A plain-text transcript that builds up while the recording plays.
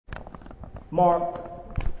Mark,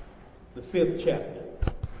 the 5th chapter.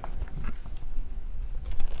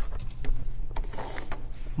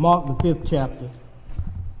 Mark, the 5th chapter.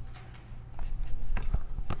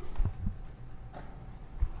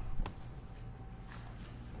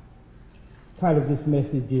 Title of this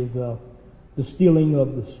message is The Stilling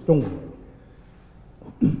of the Storm.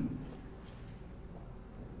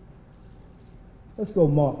 Let's go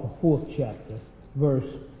Mark, the 4th chapter, verse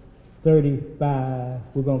 35.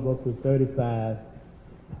 We're going to go through 35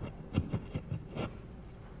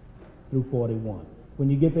 through 41. When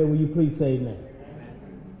you get there, will you please say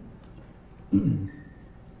amen?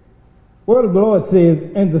 Word of the Lord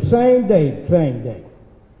says, and the same day,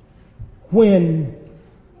 when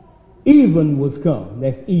even was come,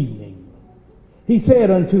 that's evening, he said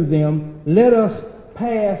unto them, let us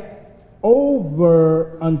pass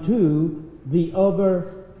over unto the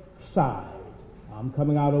other side. I'm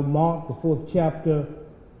coming out of Mark, the 4th chapter,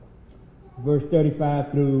 verse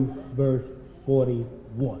 35 through verse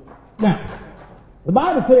 41. Now, the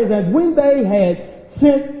Bible says that when they had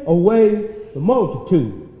sent away the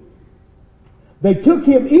multitude, they took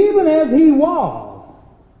him even as he was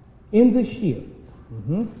in the ship.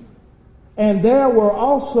 And there were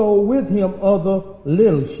also with him other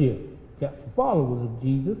little ships, that's the followers of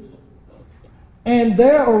Jesus. And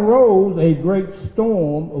there arose a great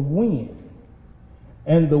storm of wind,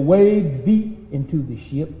 and the waves beat into the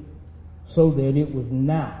ship, so that it was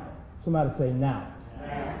now, somebody say now,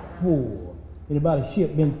 full. Anybody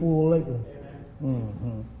ship been full lately?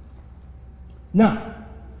 Now,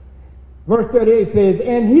 verse 38 says,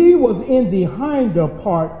 and he was in the hinder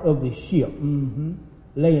part of the ship,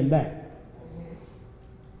 laying back,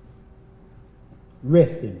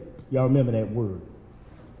 resting. Y'all remember that word,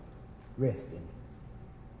 resting.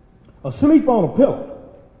 Asleep on a pillow.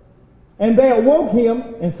 And they awoke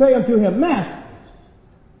him and say unto him, Master,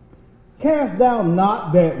 cast thou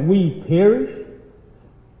not that we perish?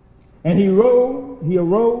 And he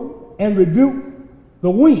arose and rebuked the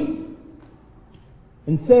wind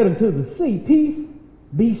and said unto the sea, Peace,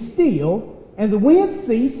 be still. And the wind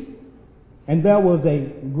ceased, and there was a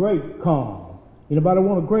great calm. Anybody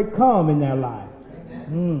want a great calm in their life?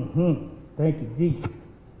 Thank you, Jesus.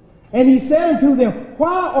 And he said unto them,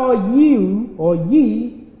 why are you or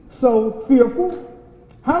ye so fearful?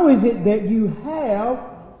 How is it that you have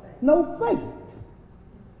no faith?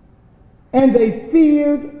 And they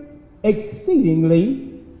feared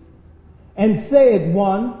exceedingly, and said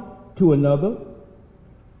one to another,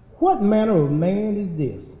 what manner of man is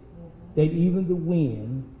this, that even the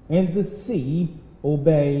wind and the sea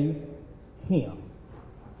obey him?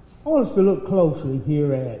 I want us to look closely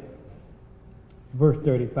here at verse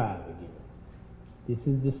 35 again. This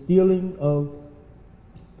is the stilling of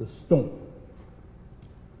the storm.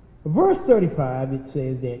 Verse 35, it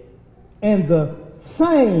says that, and the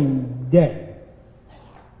same day,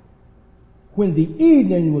 when the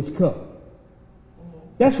evening was come,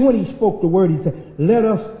 that's when he spoke the word. He said, let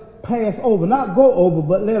us pass over, not go over,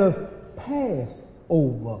 but let us pass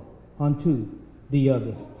over unto the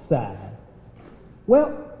other side.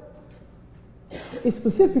 Well, it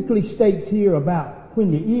specifically states here about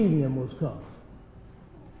when the evening was come.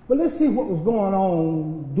 But let's see what was going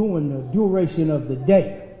on during the duration of the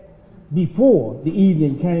day before the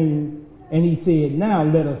evening came and he said, now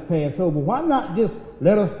let us pass over. Why not just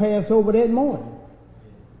let us pass over that morning?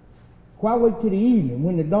 Why wait till the evening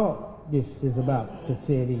when the darkness is about to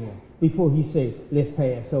set in before he said, let's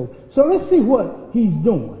pass over? So let's see what he's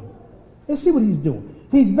doing. Let's see what he's doing.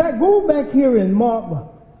 He's back, go back here in Mark,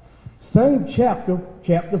 same chapter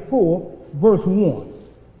 4, verse 1.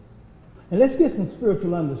 And let's get some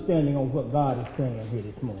spiritual understanding on what God is saying here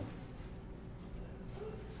this morning.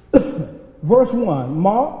 Verse 1,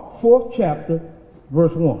 Mark 4th chapter,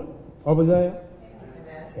 verse 1. Over there?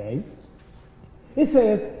 Okay. It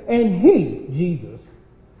says, and he, Jesus,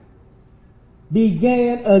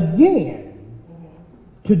 began again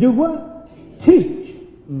to do what? Teach.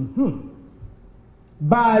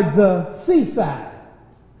 By the seaside.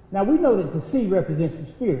 Now we know that the sea represents the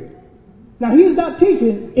spirit. Now he's not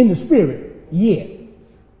teaching in the spirit yet.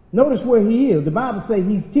 Notice where he is. The Bible says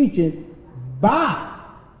he's teaching by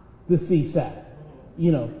the seaside.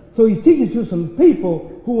 So he's teaching to some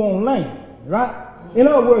people who on land, right? In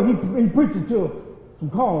other words, he preaching to some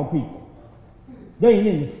carnal people. They ain't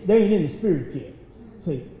in the spirit yet.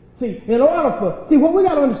 See, in order for, what we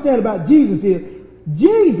got to understand about Jesus is,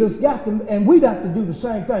 Jesus got to, and we got to do the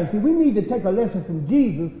same thing. See, we need to take a lesson from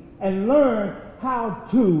Jesus and learn how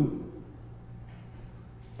to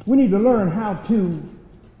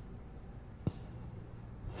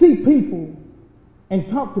see people and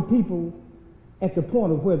talk to people at the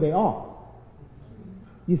point of where they are.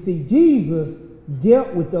 You see, Jesus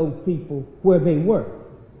dealt with those people where they were.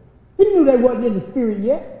 He knew they wasn't in the Spirit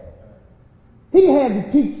yet. He had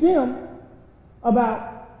to teach them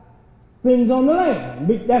about things on the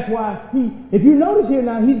land. That's why if you notice here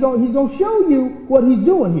now, he's going to show you what he's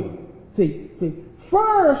doing here. See,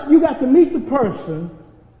 first you got to meet the person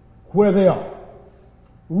where they are.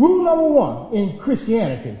 Rule number one in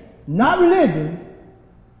Christianity, not religion,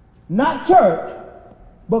 not church,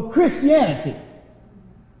 but Christianity.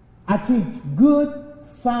 I teach good,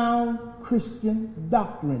 sound Christian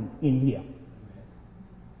doctrine in here.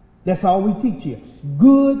 That's all we teach here.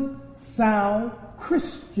 Good, sound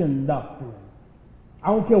Christian doctrine. I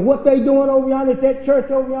don't care what they doing over yonder at that church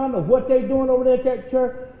over yonder, or what they doing over there at that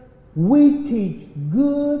church. We teach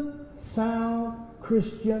good, sound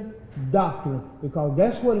Christian doctrine, because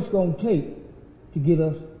that's what it's going to take to get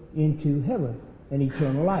us into heaven and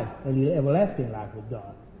eternal life and the everlasting life with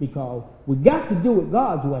God. Because we got to do it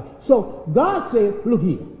God's way. So God said, look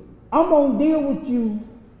here, I'm going to deal with you,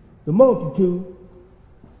 the multitude,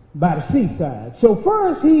 by the seaside. So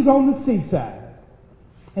first he's on the seaside,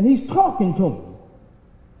 and he's talking to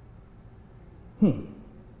them.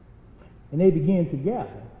 And they begin to gather.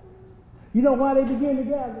 You know why they begin to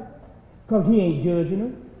gather? Because he ain't judging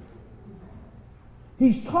them.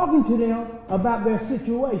 He's talking to them about their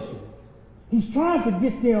situation. He's trying to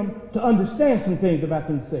get them to understand some things about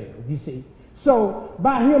themselves, you see. So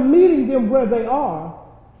by him meeting them where they are,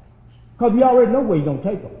 because he already knows where he's going to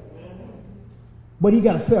take them. But he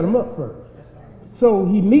got to set them up first. So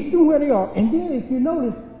he meets them where they are, and then if you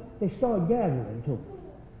notice, they start gathering to him.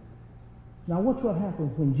 Now watch what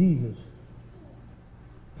happens when Jesus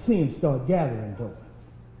see him start gathering to him.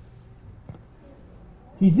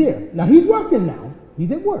 He's there. Now he's working now.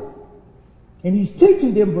 He's at work. And he's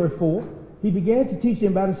teaching them, verse 4. He began to teach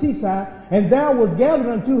them by the seaside, and there was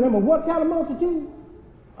gathered unto him a what kind of multitude?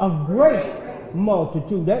 A great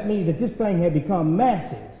multitude. That means that this thing had become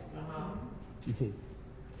massive.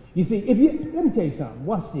 You see, let me tell you something.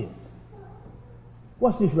 Watch this.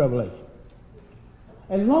 Watch this revelation.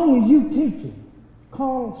 As long as you teaching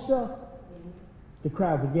carnal stuff, the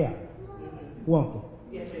crowds are gathered. Won't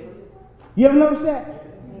they? Yes, they will. You ever notice that?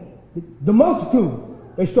 The multitude,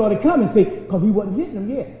 they started coming, see, because he wasn't getting them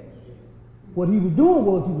yet. What he was doing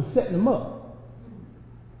was he was setting them up.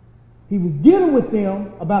 He was dealing with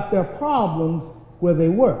them about their problems where they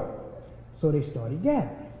were. So they started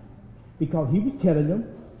gathering, because he was telling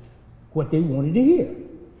them what they wanted to hear.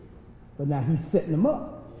 But now he's setting them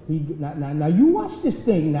up. Now you watch this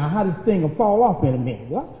thing now, how this thing will fall off in a minute.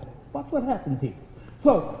 Watch what happens here.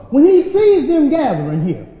 So when he sees them gathering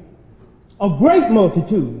here, a great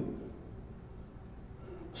multitude,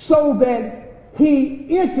 so that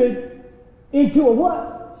he entered into a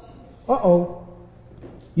what?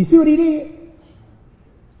 You see what he did?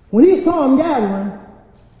 When he saw them gathering,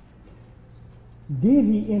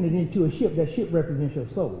 then he entered into a ship. That ship represents your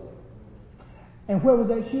soul. And where was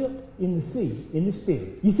that ship? In the sea, in the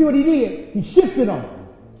spirit. You see what he did? He shifted on them.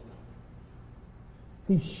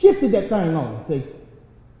 He shifted that thing on them. Say,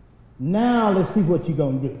 now let's see what you're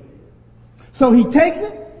going to do. So he takes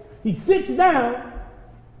it, he sits down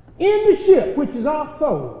in the ship, which is our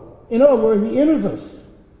soul. In other words, he enters us.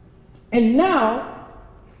 And now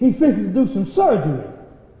he's fixing to do some surgery.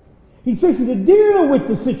 He's fixing to deal with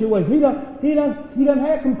the situation. He done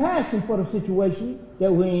had compassion for the situation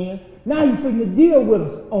that we're in. Now he's fixing to deal with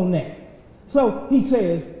us on that. So he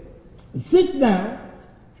says, he sits down,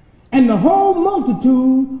 and the whole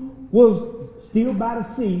multitude was still by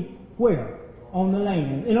the sea. Where? On the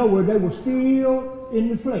land. In other words, they were still in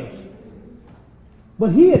the flesh.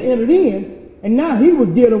 But he had entered in, and now he was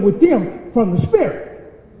dealing with them from the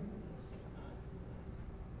spirit.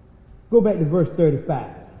 Go back to verse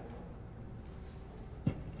 35.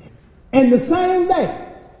 And the same day,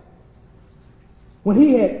 when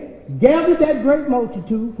he had gathered that great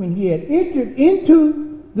multitude, when he had entered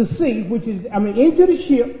into the sea, into the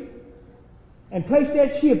ship, and placed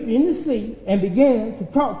that ship in the sea, and began to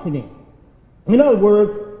talk to them. In other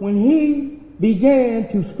words, when he began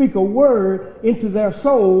to speak a word into their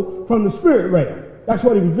soul from the spirit realm. That's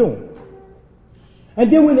what he was doing.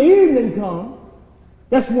 And then when the evening comes,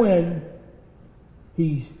 that's when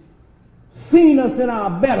he's seen us in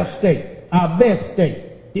our better state, our best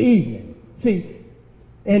state, the evening. See,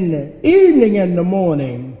 in the evening and the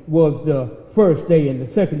morning was the first day, and the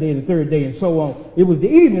second day, and the third day, and so on. It was the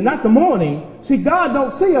evening, not the morning. See, God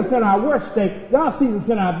don't see us in our worst state. God sees us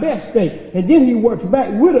in our best state. And then he works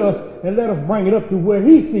back with us and let us bring it up to where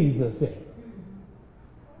he sees us at.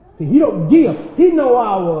 See, he don't give. He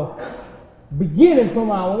know beginning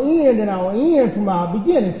from our end and our end from our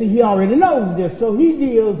beginning. See, he already knows this, so he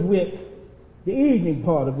deals with the evening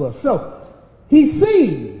part of us. So he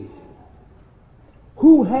sees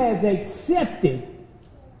who has accepted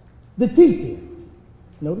the teaching.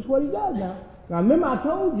 Notice what he does now. Now remember I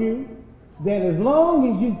told you that as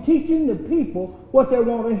long as you're teaching the people what they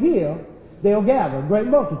want to hear, they'll gather, a great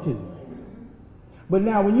multitude. But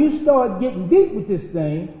now when you start getting deep with this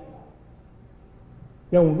thing,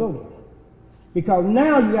 they won't go there. Because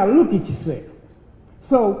now you got to look at yourself.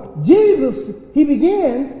 So Jesus, he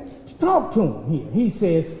begins to talk to him here. He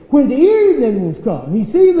says, when the evening was come, he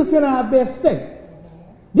sees us in our best state.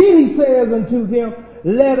 Then he says unto them,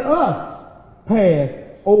 let us pass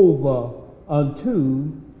over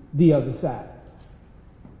unto the other side.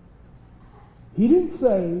 He didn't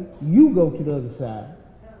say, you go to the other side.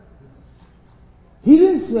 He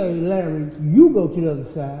didn't say, Larry, you go to the other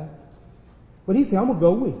side. But he said, I'm going to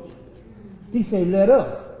go with you. He said, let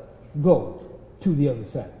us go to the other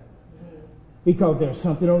side. Because there's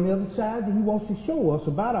something on the other side that he wants to show us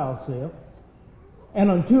about ourselves.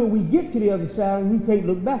 And until we get to the other side, we can't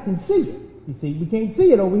look back and see it. You see, we can't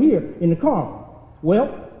see it over here in the carnal.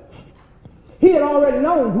 Well, he had already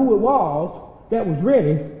known who it was that was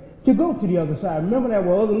ready to go to the other side. Remember there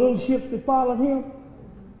were other little ships that followed him?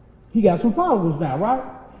 He got some followers now, right?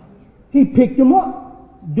 He picked them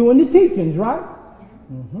up doing the teachings, right?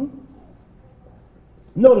 Mm-hmm.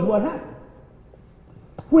 Notice what happened.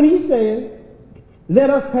 When he said, let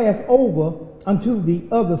us pass over unto the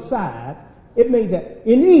other side, it means that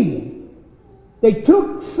in the evening, they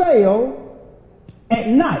took sail at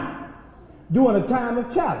night during a time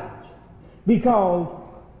of challenge. Because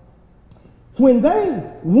when they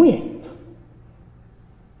went,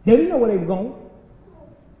 they didn't know where they were going.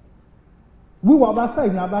 We walk by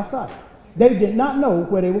faith, not by sight. They did not know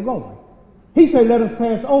where they were going. He said, let us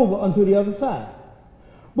pass over unto the other side.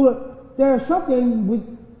 But there's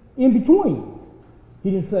something in between.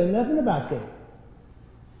 He didn't say nothing about that.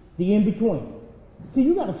 The in between. See,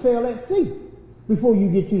 you got to sail at sea before you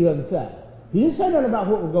get to the other side. He didn't say nothing about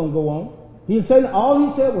what was going to go on. He didn't say, all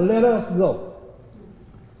he said was, let us go.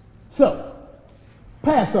 So,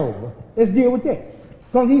 Passover. Let's deal with that.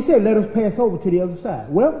 Because he said, let us pass over to the other side.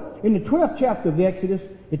 Well, in the 12th chapter of Exodus,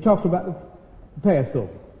 it talks about the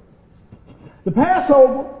Passover. The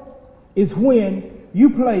Passover is when you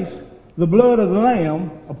place the blood of the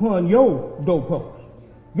lamb upon your doorpost,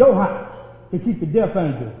 your house, to keep the death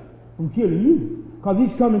angel from killing you. Because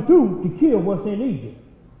he's coming through to kill what's in Egypt.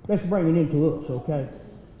 Let's bring it into us, okay?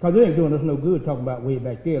 Because it ain't doing us no good talking about way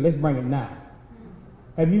back there. Let's bring it now.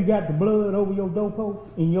 Have you got the blood over your doorpost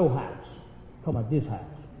in your house? Talking about this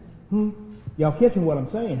house. Y'all catching what I'm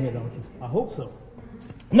saying here, don't you? I hope so.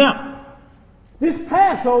 Now, this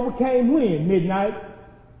Passover came when? Midnight.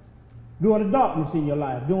 During the darkness in your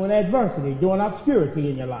life, during adversity, during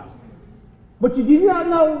obscurity in your life. But did you not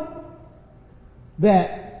know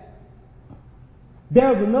that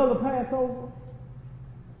there's another Passover?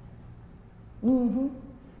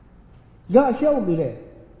 God showed me that.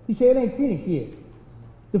 He said it ain't finished yet.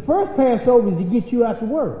 The first Passover is to get you out the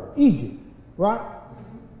world, Egypt, right?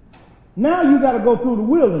 Now you got to go through the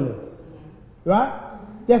wilderness, right?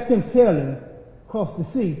 That's them sailing across the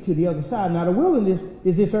sea to the other side. Now the wilderness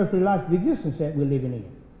is this earthly life of existence that we're living in.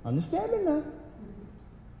 Understand me now?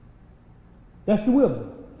 That's the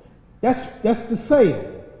wilderness. That's the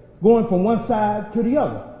sail going from one side to the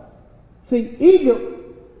other. See, Egypt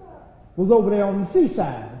was over there on the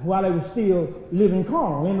seaside while they were still living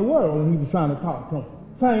carnal in the world, and he was trying to talk to them.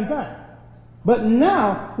 Same thing. But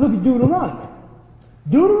now, look at Deuteronomy.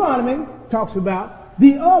 Deuteronomy talks about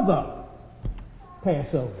the other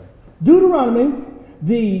Passover. Deuteronomy,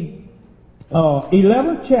 the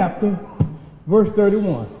 11th chapter, verse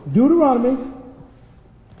 31. Deuteronomy,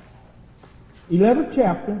 11th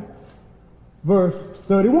chapter, verse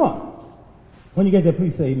 31. When you get there,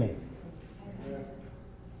 please say amen.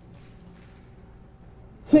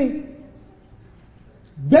 See,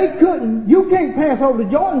 you can't pass over the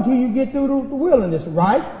Jordan until you get through the wilderness,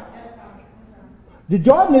 right? The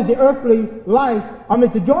Jordan is the earthly life.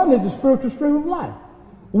 The Jordan is the spiritual stream of life.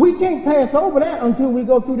 We can't pass over that until we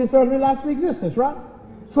go through this earthly life of existence, right?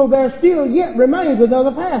 So there still yet remains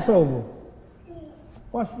another Passover.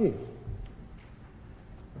 Watch this.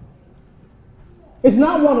 It's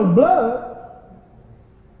not one of blood.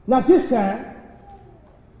 Not this time.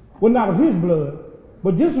 Well, not of his blood.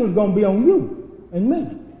 But this one's going to be on you and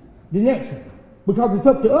me. The next one. Because it's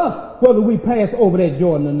up to us whether we pass over that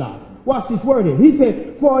Jordan or not. Watch this word here. He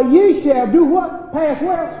said, for ye shall do what? Pass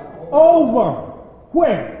where? Over.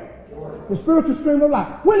 Where? The spiritual stream of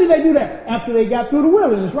life. When did they do that? After they got through the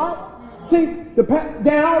wilderness, right? See,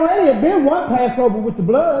 there already had been one Passover with the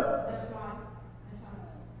blood.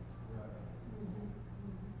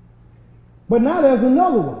 But now there's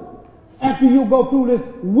another one. After you go through this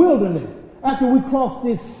wilderness, after we cross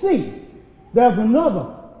this sea, there's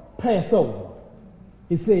another Passover.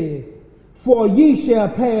 It says, for ye shall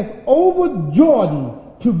pass over Jordan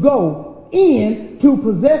to go in to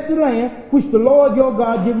possess the land which the Lord your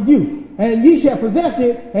God giveth you. And ye shall possess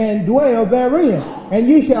it and dwell therein. And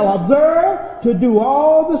ye shall observe to do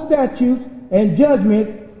all the statutes and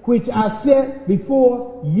judgments which I set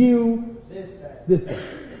before you this day.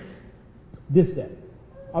 This day.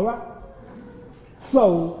 All right?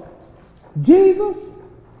 So, Jesus,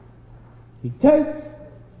 he takes,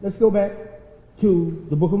 let's go back to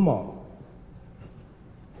the book of Mark.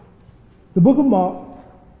 The book of Mark,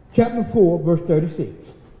 chapter 4, verse 36.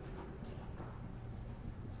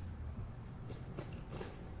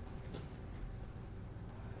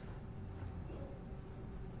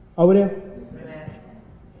 Over there? Amen.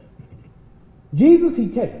 Jesus, he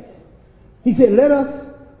takes. He said, let us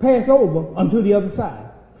pass over unto the other side.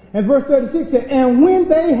 And verse 36 said, and when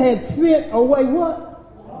they had sent away what?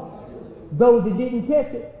 Those that didn't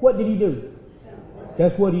catch it, what did he do?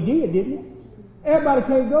 That's what he did, didn't he? Everybody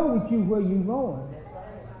can't go with you where you're going.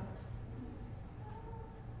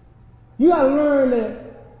 You got to learn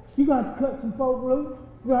that you got to cut some folk loose.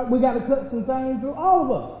 We got to cut some things through, all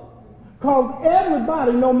of us. Because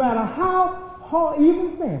everybody, no matter how hard,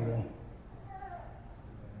 even family,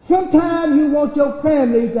 sometimes you want your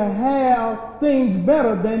family to have things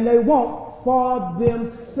better than they want for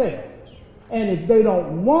themselves. And if they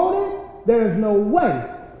don't want it, there's no way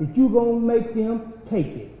that you're going to make them take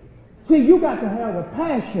it. See, you got to have a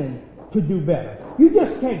passion to do better. You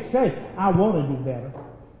just can't say, I want to do better.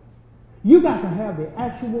 You got to have the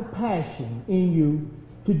actual passion in you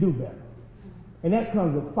to do better. And that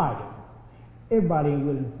comes with fighting. Everybody ain't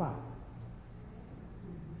willing to fight.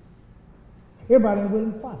 Everybody ain't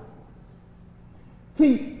willing to fight.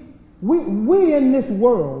 See, we in this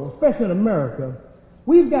world, especially in America,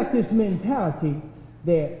 we've got this mentality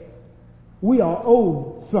that we are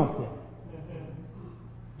owed something.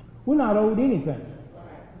 We're not owed anything.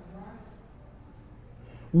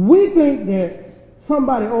 We think that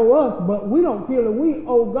somebody owe us, but we don't feel that we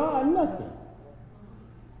owe God nothing.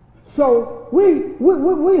 So we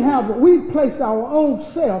placed our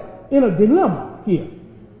own self in a dilemma here.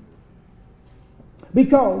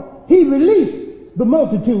 Because he released the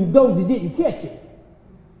multitude, those that didn't catch it.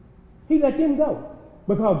 He let them go.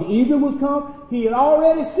 Because the evening was come, he had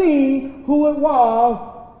already seen who it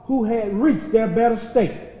was who had reached their better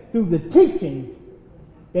state through the teachings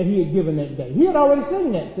that he had given that day. He had already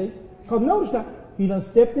seen that, see? Because notice that he done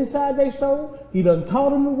stepped inside their soul, he done taught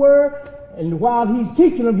them the word, and while he's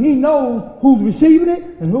teaching them, he knows who's receiving it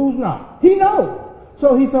and who's not. He knows.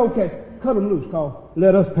 So he said, okay, cut them loose, cause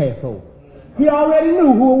let us pass over. He already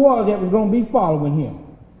knew who it was that was going to be following him.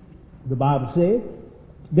 The Bible says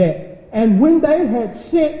that, and when they had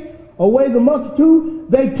sent away the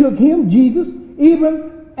multitude, they took him, Jesus,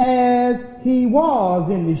 even as he was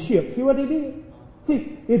in the ship. See what they did?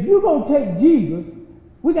 See, if you're going to take Jesus,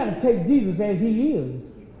 we got to take Jesus as he is.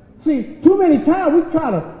 See, too many times we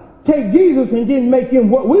try to take Jesus and then make him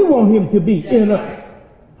what we want him to be in us.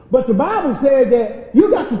 But the Bible says that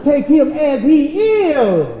you got to take him as he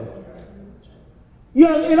is. You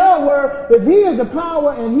know, in other words, if he is the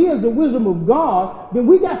power and he is the wisdom of God, then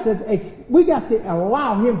we got to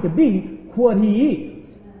allow him to be what he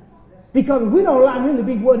is. Because if we don't allow him to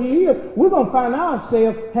be what he is, we're going to find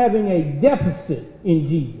ourselves having a deficit in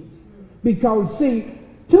Jesus. Because, see,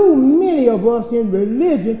 too many of us in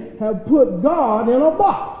religion have put God in a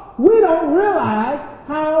box. We don't realize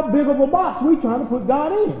how big of a box we're trying to put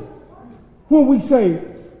God in. When we say,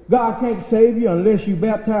 God can't save you unless you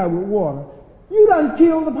baptize with water, you done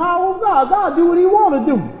killed the power of God. God do what he want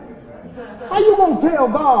to do. How you going to tell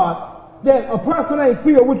God that a person ain't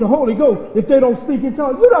filled with the Holy Ghost if they don't speak in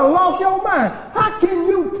tongues? You done lost your mind. How can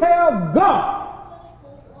you tell God?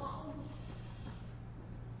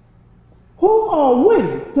 Who are we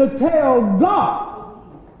to tell God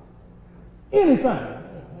anything?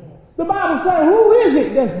 The Bible says, who is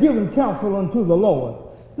it that's giving counsel unto the Lord?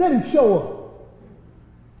 Let him show up.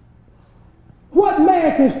 What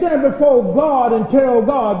man can stand before God and tell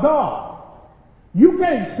God, God, you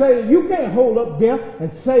can't hold up there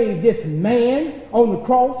and save this man on the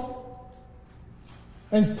cross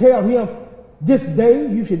and tell him this day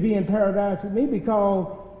you should be in paradise with me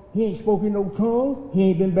because he ain't spoken no tongue, he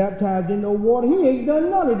ain't been baptized in no water, he ain't done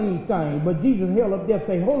none of these things. But Jesus held up there,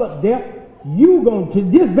 say, hold up there. you going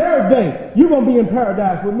to, this very day, you're going to be in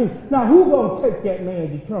paradise with me. Now, who's going to take that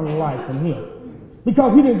man's eternal life from him?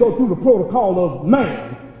 Because he didn't go through the protocol of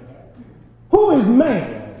man. Who is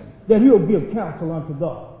man that he'll give counsel unto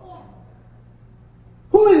God?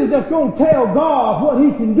 Who is it that's going to tell God what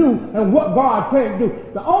he can do and what God can't do?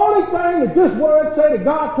 The only thing that this word says that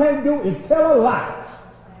God can't do is tell a lie.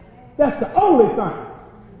 That's the only thing.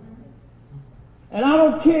 And I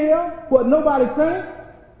don't care what nobody thinks.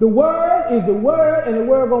 The word is the word, and the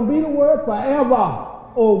word going to be the word forever.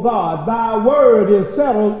 Oh God, thy word is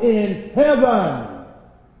settled in heaven.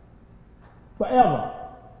 Forever.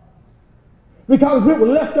 Because if it were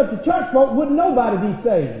left up to church folk, wouldn't nobody be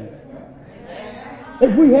saved.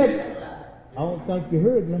 If we had, I don't think you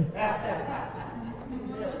heard me.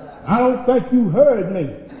 I don't think you heard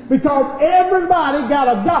me. Because everybody got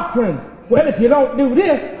a doctrine. Well, if you don't do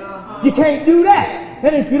this, you can't do that.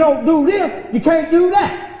 And if you don't do this, you can't do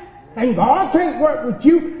that. And God can't work with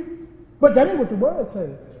you. But that ain't what the word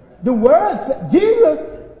says. The word says,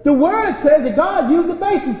 the word says that God used the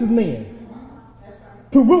basis of men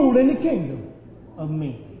to rule in the kingdom of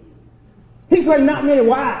men. He said not many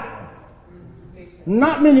wise.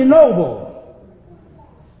 Not many noble,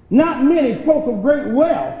 not many folk of great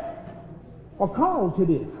wealth are called to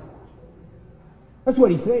this. That's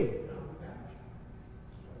what he said.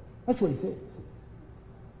 That's what he says.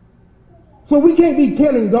 So we can't be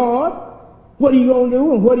telling God what he's going to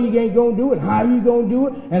do and what he ain't going to do and how he's going to do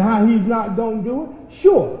it and how he's not going to do it.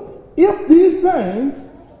 Sure, if these things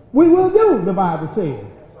we will do, the Bible says.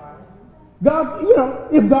 God,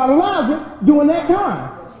 if God allows it during that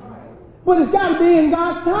time. But it's got to be in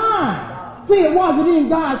God's time. See, it wasn't in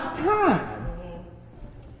God's time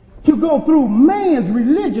to go through man's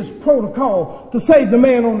religious protocol to save the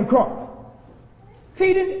man on the cross. See,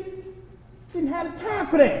 he didn't have the time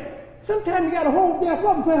for that. Sometimes you got to hold death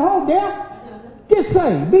up and say, hold death, get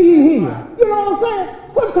saved, be ye healed. You know what I'm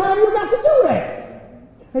saying? Sometimes you got to do that.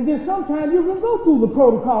 And then sometimes you can go through the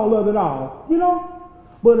protocol of it all,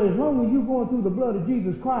 But as long as you're going through the blood of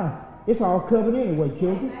Jesus Christ, it's all covered anyway,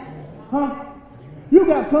 children. Huh? You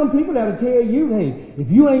got some people that'll tell you, hey,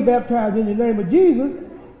 if you ain't baptized in the name of Jesus,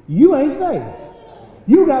 you ain't saved.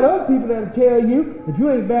 You got other people that'll tell you, if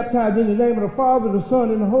you ain't baptized in the name of the Father, the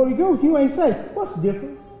Son, and the Holy Ghost, you ain't saved. What's the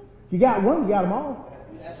difference? You got one, you got them all.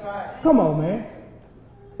 That's right. Come on, man.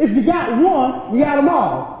 If you got one, you got them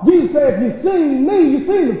all. Jesus said, if you seen me, you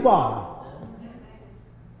seen the Father.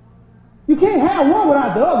 You can't have one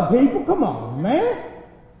without the other people. Come on, man.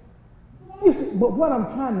 You see, but what I'm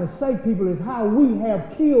trying to say, people, is how we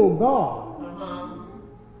have killed God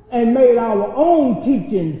and made our own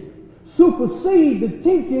teachings supersede the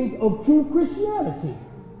teachings of true Christianity.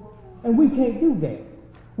 And we can't do that.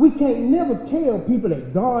 We can't never tell people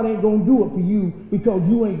that God ain't going to do it for you because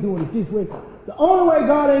you ain't doing it this way. The only way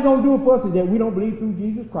God ain't going to do it for us is that we don't believe through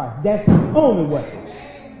Jesus Christ. That's the only way.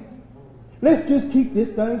 Let's just keep this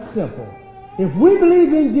thing simple. If we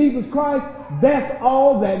believe in Jesus Christ, that's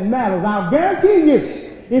all that matters. I'll guarantee you,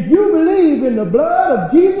 if you believe in the blood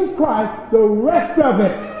of Jesus Christ, the rest of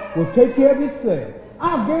it will take care of itself.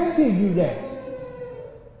 I'll guarantee you that.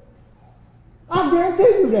 I'll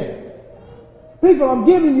guarantee you that. People, I'm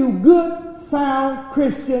giving you good, sound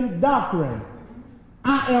Christian doctrine.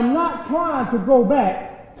 I am not trying to go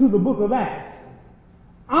back to the book of Acts.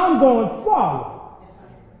 I'm going forward.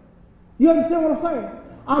 You understand what I'm saying?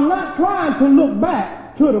 I'm not trying to look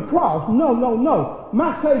back to the cross. No.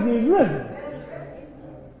 My Savior is risen.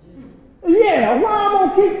 Yeah, why I'm going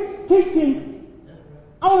to keep teaching?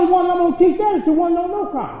 Only one I'm going to teach that is the one that don't know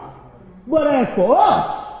Christ. But as for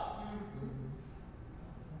us,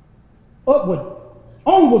 upward,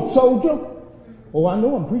 onward, soldier. Oh, I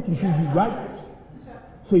know I'm preaching to you, right?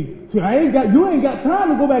 See, you ain't got time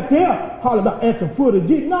to go back there, holler about at the foot of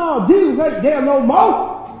Jesus. No, Jesus ain't there no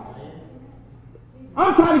more.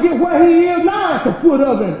 I'm trying to get where he is now at the foot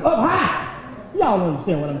of him, up high. Y'all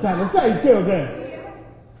understand what I'm trying to say, children.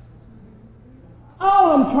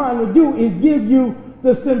 All I'm trying to do is give you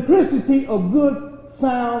the simplicity of good,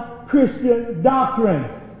 sound Christian doctrine.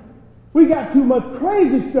 We got too much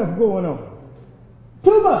crazy stuff going on.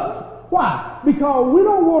 Too much. Why? Because we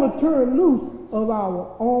don't want to turn loose of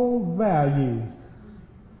our own values.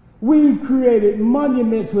 We've created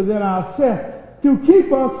monuments within ourselves to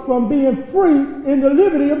keep us from being free in the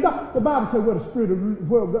liberty of God. The Bible says where the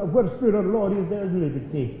Spirit of the Lord is, there is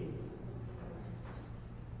liberty.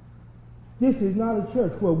 This is not a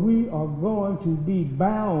church where we are going to be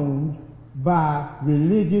bound by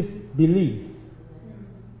religious beliefs.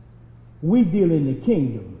 We deal in the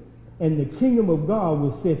kingdom, and the kingdom of God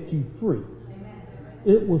will set you free.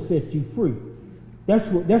 It will set you free. That's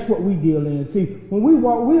what we deal in. See, when we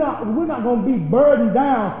walk, we're not going to be burdened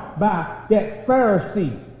down by that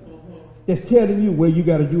Pharisee that's telling you, well, you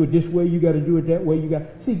got to do it this way, you got to do it that way.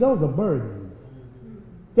 See, those are burdens.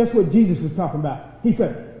 That's what Jesus was talking about. He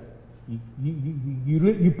said,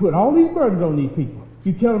 you put all these burdens on these people.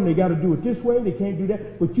 You tell them they got to do it this way, they can't do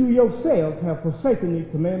that, but you yourself have forsaken the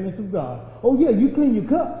commandments of God. Oh yeah, you clean your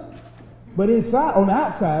cups, but inside, on the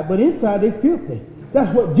outside, but inside they're filthy.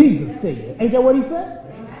 That's what Jesus said. Ain't that what he said?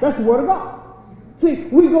 That's the word of God. See,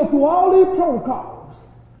 we go through all these protocols.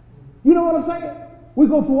 You know what I'm saying? We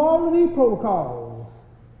go through all of these protocols.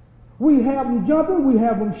 We have them jumping, we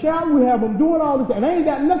have them shouting, we have them doing all this, and I ain't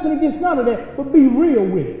got nothing against none of that, but be real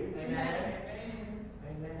with it. Amen.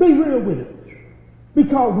 Be real with it.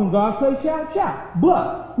 Because when God says shout, shout.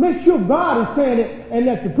 But make sure God is saying it and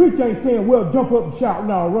that the preacher ain't saying, well, jump up and shout.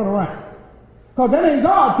 No, run around. Because that ain't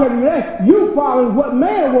God telling you that. You following what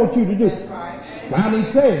man wants you to do. That's right.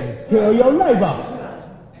 Simon says, tell your neighbor.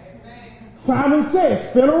 Simon says,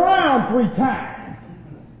 spin around 3 times.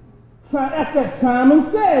 That's that Simon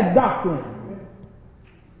says doctrine.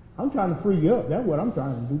 I'm trying to free you up. That's what I'm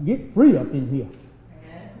trying to do. Get free up in here.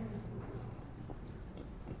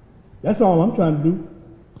 That's all I'm trying to do.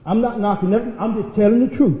 I'm not knocking nothing. I'm just telling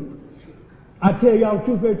the truth. I tell y'all the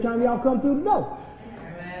truth every time y'all come through the door.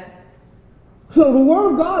 Amen. So the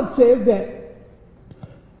word of God says that,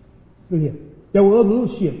 look here, there were other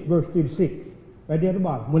little ships, verse 36, right there at the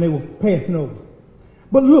bottom, when they were passing over.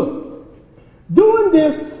 But look, during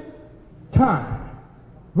this time,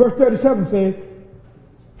 verse 37 says,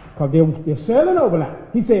 because they're sailing over now,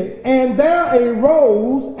 he said, and there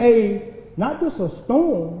arose not just a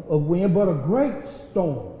storm of wind, but a great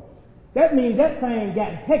storm. That means that thing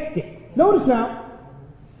got hectic. Notice now,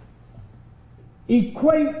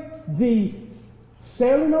 equate the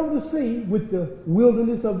sailing over the sea with the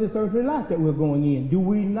wilderness of this earthly life that we're going in. Do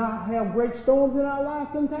we not have great storms in our lives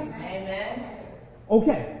sometimes? Amen.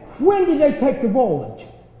 Okay. When did they take the voyage?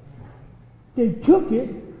 They took it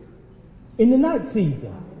in the night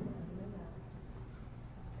season.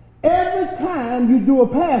 Every time you do a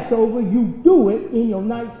Passover, you do it in your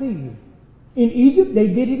night season. In Egypt, they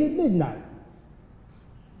did it at midnight.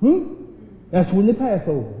 That's when the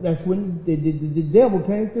Passover. That's when the devil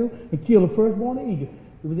came through and killed the firstborn of Egypt.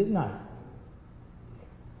 It was at night.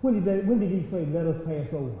 When did he say, let us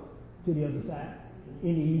pass over to the other side?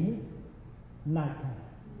 In the evening? Nighttime.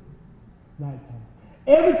 Nighttime.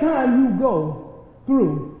 Every time you go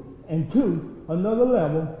through and to another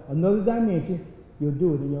level, another dimension, you'll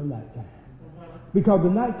do it in your nighttime. Because the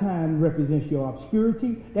nighttime represents your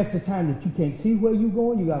obscurity. That's the time that you can't see where you're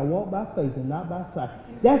going. You got to walk by faith and not by sight.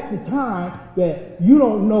 That's the time that you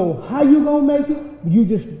don't know how you're going to make it. You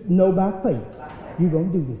just know by faith. You're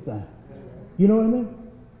going to do this thing. You know what I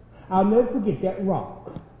mean? I'll never forget that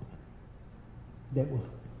rock that was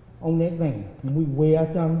on that van. When we were way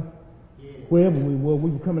out down, wherever we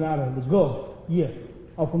were coming out of the Gulf. Yeah,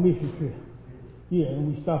 off a mission trip. Yeah,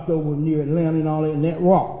 and we stopped over near Atlanta and all that, and that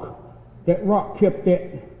rock kept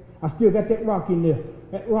that, I still got that rock in there.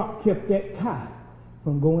 That rock kept that tire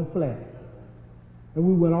from going flat. And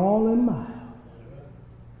we went all in miles.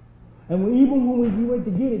 And even when we went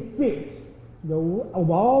to get it fixed,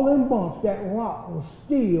 of all them bumps, that rock was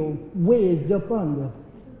still wedged up under,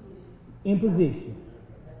 in position.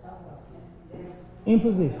 In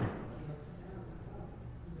position.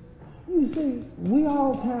 You see, we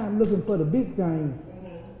all time looking for the big things,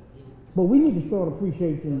 but we need to start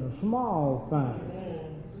appreciating the small things.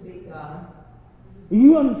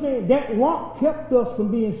 You understand? That rock kept us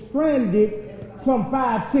from being stranded some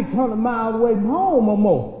 500-600 miles away from home or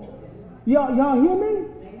more. Y'all hear me?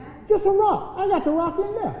 Just a rock. I got the rock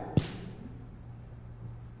in there.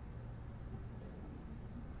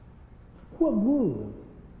 What good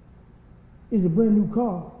is a brand new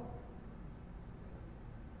car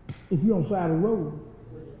if you're on the side of the road?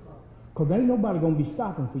 Because ain't nobody going to be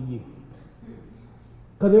stopping for you.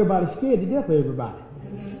 Because everybody's scared to death of everybody.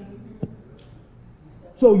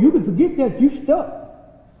 So you can forget that you stuck.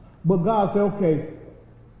 But God said, okay,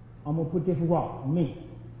 I'm going to put this rock, me,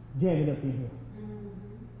 jam it up in here.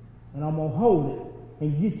 And I'm going to hold it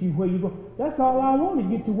and get you where you go. That's all I want,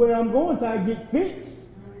 to get to where I'm going till I get fixed.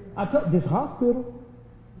 I took this hospital.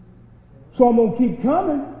 So I'm going to keep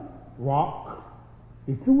coming. Rock.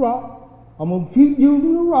 It's the rock. I'm going to keep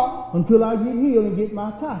using the rock until I get healed and get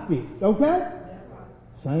my tie fixed. Okay?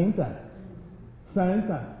 Same thing. Same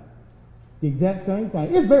thing. The exact same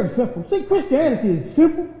thing. It's very simple. See, Christianity is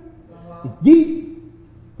simple. It's deep.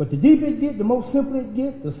 But the deeper it gets, the more simple it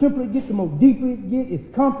gets. The simpler it gets, the more deeper it gets.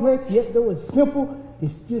 It's complex, yet though it's simple,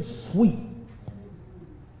 it's just sweet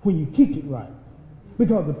when you teach it right.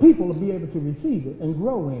 Because the people will be able to receive it and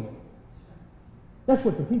grow in it. That's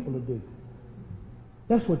what the people will do.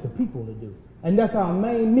 That's what the people will do. And that's our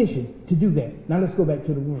main mission, to do that. Now let's go back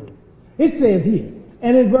to the word. It says here,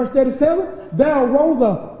 and in verse 37, there arose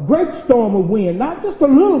a great storm of wind, not just a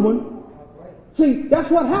little one. See, that's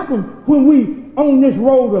what happens when we on this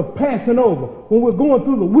road of passing over, when we're going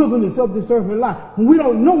through the wilderness of this earthly life, when we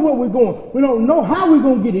don't know where we're going, we don't know how we're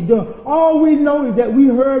going to get it done. All we know is that we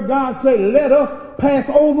heard God say, let us pass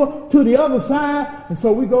over to the other side, and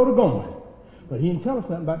so we go to going. But he didn't tell us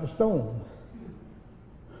nothing about the storms.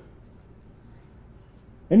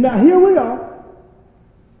 And now here we are,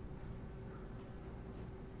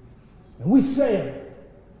 and we sail,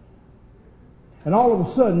 and all of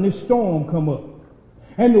a sudden this storm come up,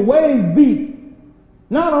 and the waves beat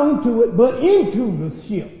not onto it, but into the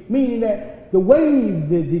ship. Meaning that the waves,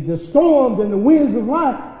 the storms and the winds of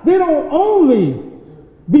life, they don't only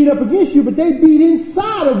beat up against you, but they beat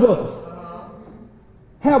inside of us.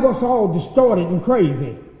 Have us all distorted and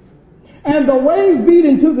crazy. And the waves beat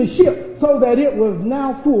into the ship so that it was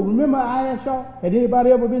now full. Remember I asked y'all, had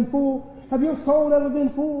anybody ever been full? Have your soul ever been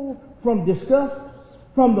full from disgust,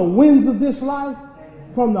 from the winds of this life,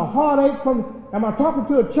 from the heartache, am I talking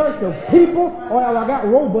to a church of people, or have I got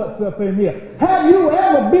robots up in here? Have you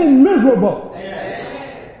ever been miserable?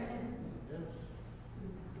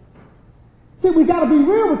 See, we got to be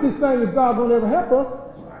real with this thing if God won't ever help us.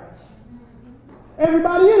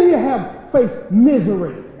 Everybody in here have faced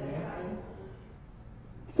misery.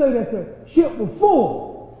 Say that the ship was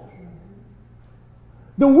full.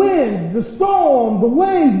 The wind, the storm, the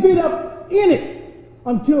waves beat up in it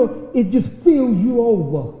until it just fills you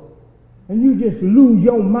over. And you just lose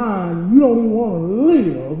your mind. You don't even want to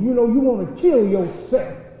live. You know, you want to kill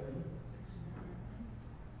yourself.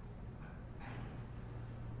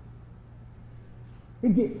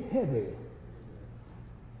 It gets heavy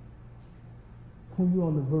when you're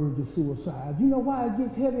on the verge of suicide. You know why it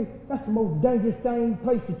gets heavy? That's the most dangerous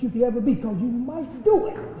place that you could ever be, because you might do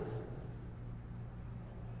it.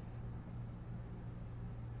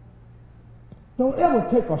 Don't ever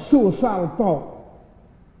take a suicidal thought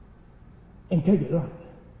and take it lightly.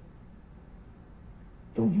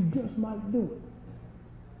 Because you just might do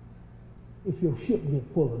it if your ship gets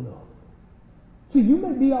full enough. See, you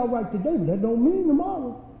may be all right today, but that don't mean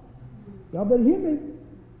tomorrow. Y'all better hear me.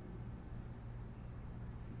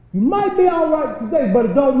 You might be all right today, but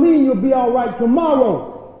it don't mean you'll be all right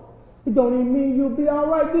tomorrow. It don't even mean you'll be all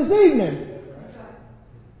right this evening.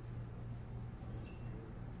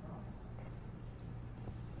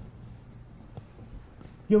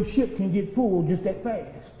 Your ship can get full just that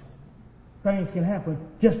fast. Things can happen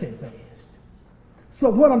just that fast. So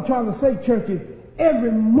what I'm trying to say, church, is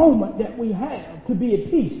every moment that we have to be at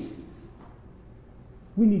peace,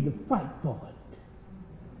 we need to fight for it.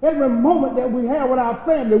 Every moment that we have with our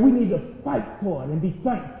family, we need to fight for it and be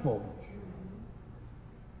thankful.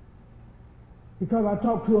 Because I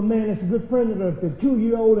talked to a man that's a good friend of the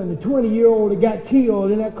 2-year-old and the 20-year-old that got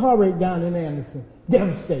killed in that car wreck down in Anderson.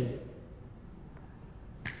 Devastated.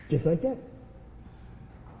 Just like that.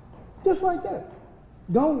 Just like that.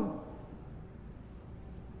 Gone.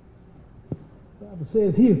 The Bible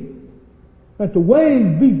says here that the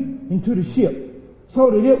waves beat into the ship so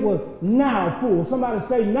that it was now full. Somebody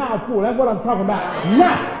say now full. That's what I'm talking about.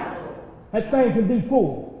 Now. That thing can be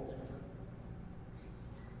full.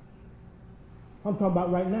 I'm talking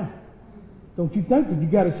about right now. Don't you think that you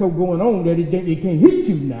got it so going on that it can't hit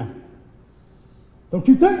you now? Don't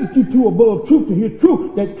you think that you're too above truth to hear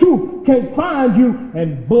truth, that truth can't find you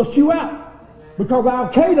and bust you out? Because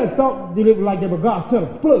Al-Qaeda thought that it was like they were God sent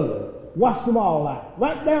a flood, washed them all out,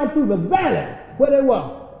 right down through the valley where they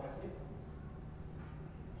were.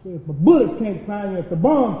 So if the bullets can't find you, if the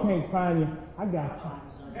bomb can't find you, I got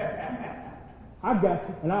you. I got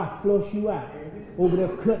you, and I'll flush you out. Over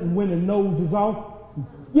there cutting women's noses off.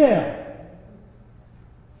 Yeah.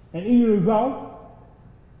 And ears off.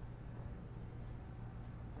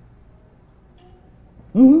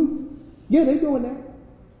 Yeah, they doing that.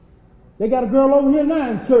 They got a girl over here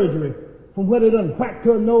now in surgery from where they done whacked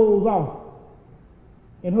her nose off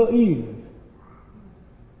and her ears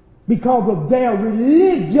because of their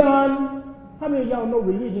religion. How many of y'all know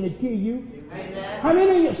religion will kill you? Amen. How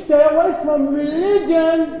many of you stay away from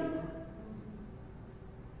religion?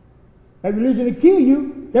 That religion will kill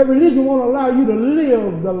you. That religion won't allow you to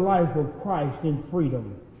live the life of Christ in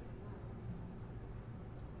freedom.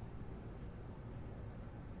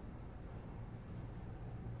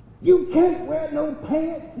 You can't wear no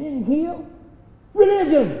pants in here.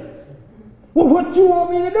 Religion. Well, what you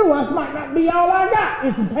want me to do? This might not be all I got.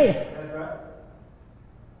 It's some pants.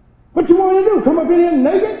 What you want to do? Come up in here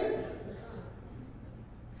naked?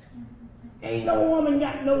 Ain't no woman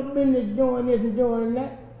got no business doing this and doing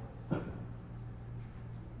that.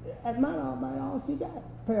 At my all she got a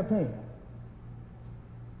pair of pants.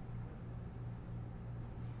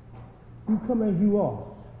 You come as you are.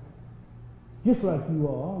 Just like you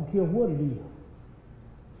are. I don't care what it is.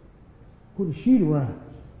 Put a sheet around.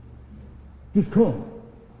 Just come.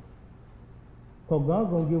 Because God's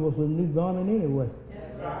going to give us a new garment anyway.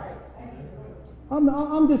 That's right.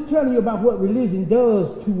 I'm just telling you about what religion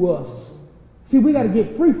does to us. See, we got to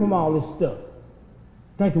get free from all this stuff.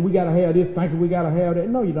 Thinking we got to have this, thinking we got to have that.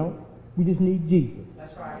 No, you don't. We just need Jesus.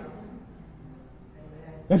 That's right.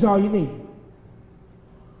 That's all you need.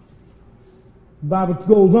 The Bible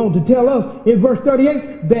goes on to tell us in verse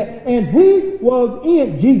 38 that, and he was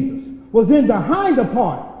in, Jesus, was in the hinder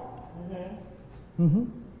part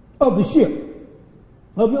of the ship,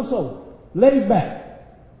 of your soul, laid back.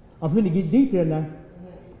 I'm going to get deep here now.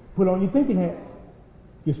 Put on your thinking hat,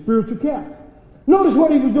 your spiritual cap. Notice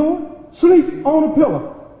what he was doing. Sleep on a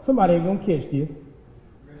pillow. Somebody ain't going to catch this.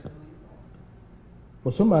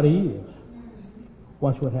 Well, somebody is.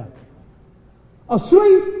 Watch what happens.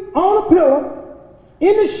 Asleep on a pillow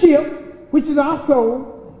in the ship, which is our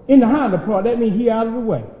soul, in the hinder part. That means he out of the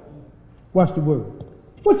way. Watch the word.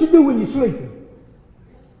 What you do when you're sleeping?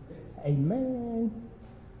 Amen.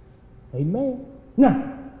 Amen.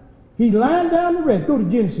 Now, he's lying down to rest. Go to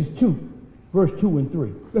Genesis 2, verse 2 and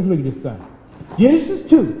 3. Let's look at this thing. Genesis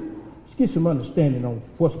 2. Let's get some understanding on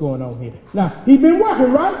what's going on here. Now, he's been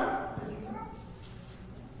working, right?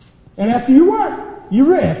 And after you work, you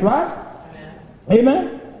rest, right?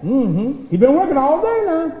 Amen. Mm-hmm. He's been working all day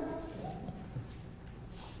now.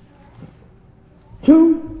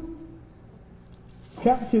 2,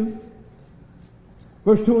 chapter 2,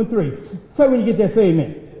 verse 2 and 3. Say when you get that, say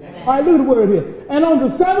amen. All right, look at the word here. And on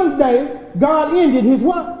the seventh day, God ended his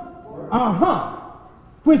what?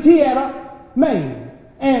 Which he had made.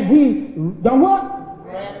 And he done what?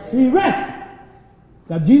 Rested. He rested.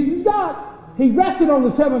 Now Jesus is God. He rested on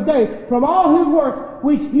the seventh day from all his works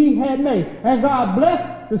which he had made. And God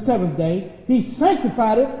blessed the seventh day. He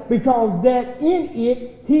sanctified it because that in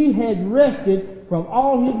it he had rested from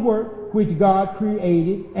all his work which God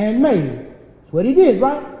created and made. That's what he did,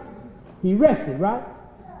 right? He rested, right?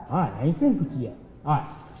 All right, I ain't finished with you yet. All right,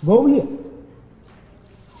 go over here.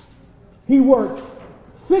 He worked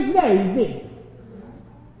 6 days, didn't he?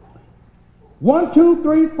 1, 2,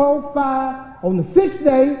 3, 4, 5. On the sixth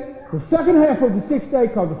day, the second half of the sixth day,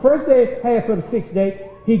 because the first day, half of the sixth day,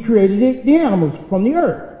 he created the animals from the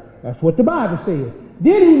earth. That's what the Bible says.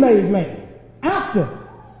 Then he made man. After.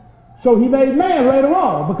 So he made man later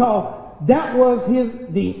on, because that was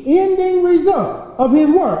the ending result of his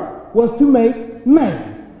work was to make man.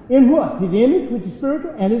 In what? His image, which is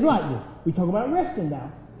spiritual, and his likeness. We talk about resting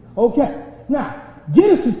now. Okay. Now,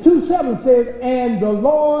 Genesis 2:7 says, and the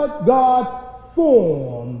Lord God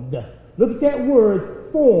formed. Look at that word,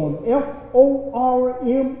 formed. F-O-R-M-E-D.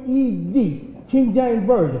 King James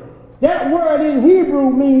Version. That word in Hebrew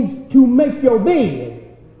means to make your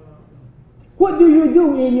bed. What do you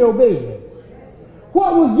do in your bed?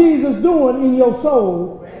 What was Jesus doing in your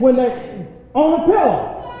soul when they on a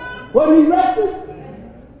pillow? Wasn't he rested?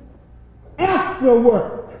 After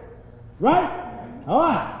work. Right?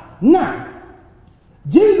 Alright. Now,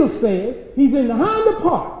 Jesus said he's in the hinder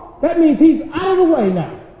part. That means he's out of the way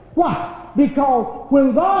now. Why? Because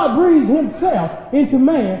when God breathed himself into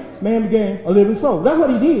man, man became a living soul. That's what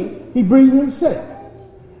he did. He breathed himself.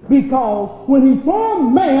 Because when he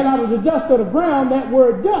formed man out of the dust of the ground, that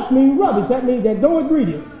word dust means rubbish. That means there's no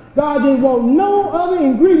ingredients. God didn't want no other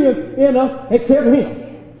ingredients in us except him.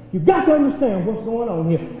 You've got to understand what's going on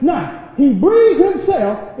here. Now, he breathes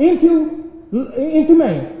himself into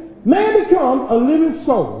man. Man becomes a living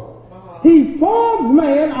soul. He forms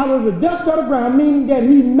man out of the dust of the ground, meaning that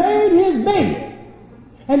he made his bed.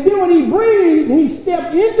 And then when he breathed, he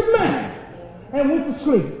stepped into man and went to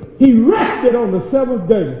sleep. He rested on the seventh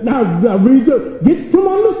day. Now read this. Get some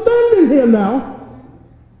understanding here now.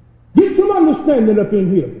 Get some understanding up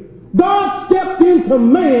in here. God stepped into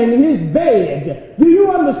man in his bed. Do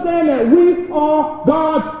you understand that we are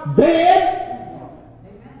God's bed?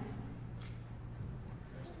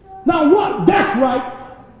 Now what? That's right.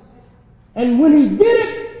 And when he did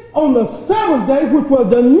it on the seventh day, which was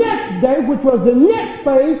the next day, which was the next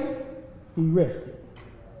phase, he rested.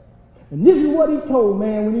 And this is what he told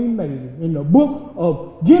man when he made it. In the book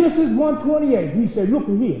of Genesis 1:28, he said, look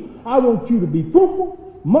here, I want you to be fruitful,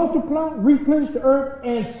 multiply, replenish the earth,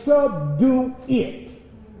 and subdue it.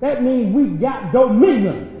 That means we got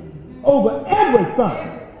dominion over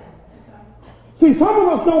everything. See, some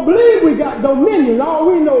of us don't believe we got dominion.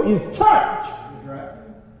 All we know is church.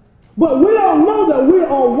 But we don't know that we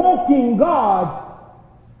are walking God's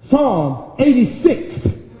Psalm 86.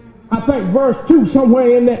 I think verse 2,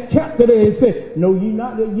 somewhere in that chapter there, it says, know ye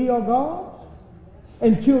not that ye are gods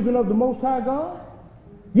and children of the Most High God?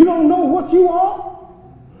 You don't know what you are?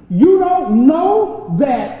 You don't know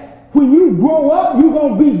that when you grow up, you're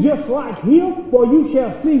going to be just like him, for you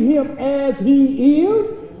shall see him as he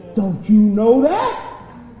is? Don't you know that?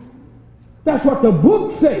 That's what the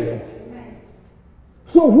book says.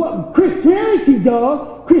 So what Christianity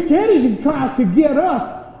does, Christianity tries to get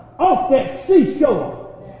us off that seashore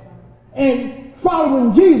and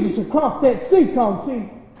following Jesus across that sea, because, see,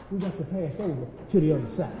 we got to pass over to the other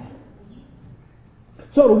side.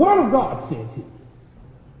 So the Word of God says here,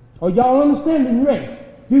 are y'all understanding race?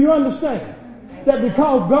 Do you understand that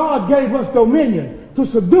because God gave us dominion to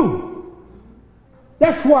subdue,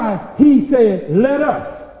 that's why he said, let us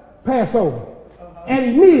pass over.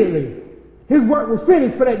 And immediately, his work was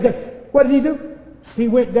finished for that day. What did he do? He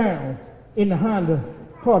went down in the hinder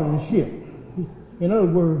part of the ship. In other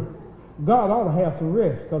words, God ought to have some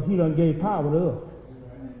rest because he done gave power to us.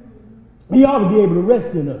 He ought to be able to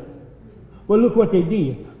rest in us. Well, look what they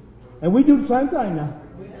did. And we do the same thing now.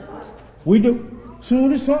 We do.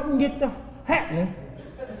 Soon as something gets to happening,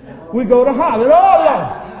 we go to holler. Oh,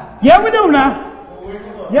 Lord. Yeah, we do now.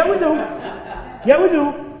 Yeah, we do. Yeah, we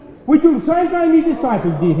do. We do the same thing these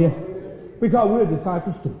disciples did here. Because we're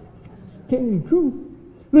disciples too. Can't be true.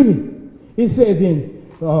 Look here. It says in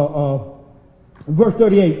verse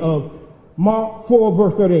 38 of Mark 4,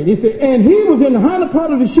 verse 38. It says, and he was in the hinder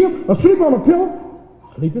part of the ship, asleep on a pillow,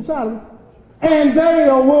 sleeping silently. And they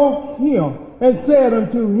awoke him and said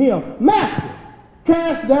unto him, Master,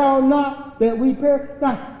 canst thou not that we perish?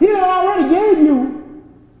 Now, he already gave you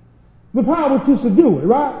the power to subdue it,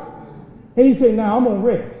 right? And he said, now I'm going to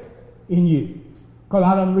rest in you. Because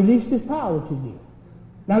I done released this power to you.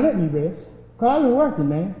 Now let me rest. Because I've been working,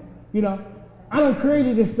 man. You know, I done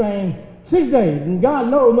created this thing 6 days. And God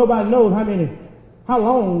knows, nobody knows how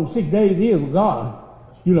long 6 days is with God.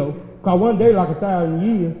 You know, because one day like 1,000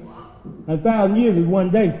 years. And 1,000 years is 1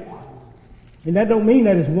 day. And that don't mean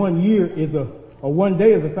that it's 1 year is or 1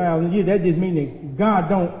 day is 1,000 years. That just means that God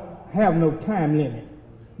don't have no time limit.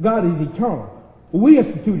 God is eternal. We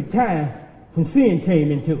instituted time when sin came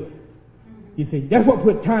into it. You see, that's what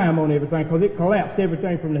put time on everything, because it collapsed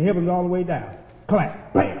everything from the heavens all the way down.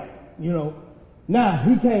 Collapse, bam, you know. Now,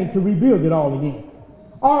 he came to rebuild it all again.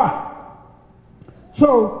 All right.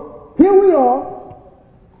 So, here we are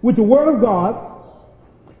with the Word of God,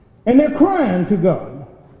 and they're crying to God.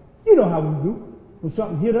 You know how we do when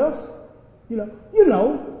something hit us. You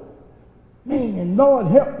know, man, Lord,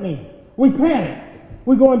 help me. We panic.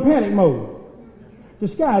 We go in panic mode. The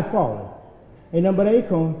sky's falling. Ain't nothing but an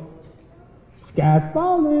acorn. Sky's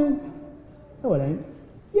falling. No, it ain't.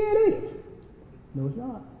 Yeah, it is. No, it's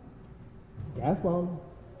not. Sky's falling.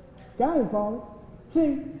 Sky is falling.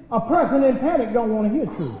 See, a person in panic don't want to hear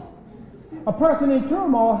truth. A person in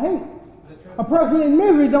turmoil hate. A person in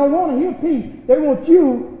misery don't want to hear peace. They want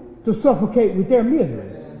you to suffocate with their misery.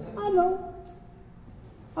 I know.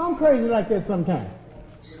 I'm crazy like that sometimes.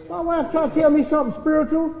 My wife try to tell me something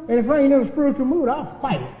spiritual, and if I ain't in a spiritual mood, I'll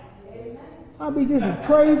fight it. I'll be just as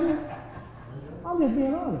crazy. I'm just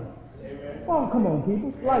being honest. Oh, come on,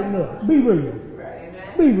 people. Lighten up. Be real.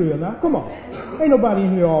 Be real now. Come on. Ain't nobody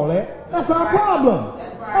in here all that. That's our problem.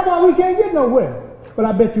 That's why we can't get nowhere. But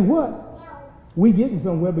I bet you what? We getting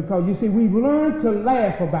somewhere because, you see, we've learned to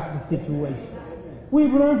laugh about the situation.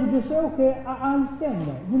 We've learned to just say, okay, I understand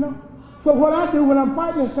that, you know. So what I do when I'm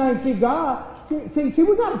fighting is saying, see, God, see,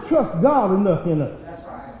 we got to trust God enough in us. That's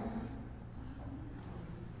right.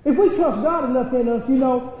 If we trust God enough in us, you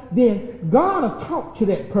know, then God will talk to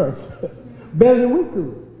that person better than we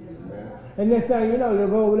could. And next thing you know, they'll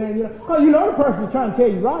go over there and, you know, because you know the person is trying to tell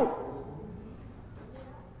you right.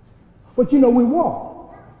 But, you know, we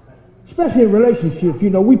walk. Especially in relationships, you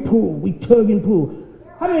know, we pull, we tug and pull.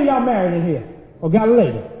 How many of y'all married in here? Or got a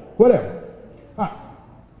lady? Whatever. All right.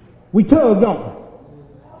 We tug, don't we?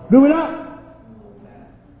 Do we not?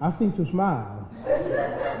 I see some smiles.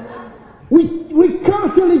 We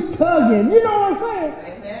constantly tugging. You know what I'm saying?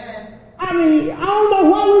 Amen. I mean, I don't know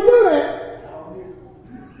why we do that.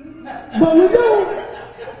 But we do.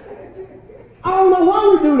 I don't know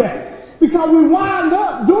why we do that. Because we wind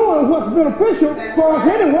up doing what's beneficial for us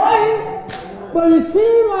anyway. But it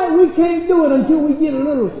seems like we can't do it until we get a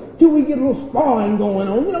little sparring going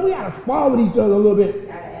on. You know, we gotta spar with each other a little bit.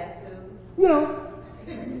 You know.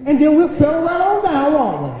 And then we'll settle right on down,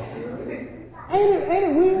 won't we? Ain't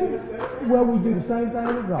it weird? Well, we do the same thing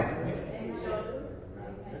with God.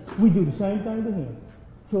 we do the same thing to him.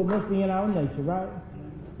 So it must be in our nature, right?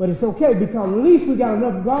 But it's okay because at least we got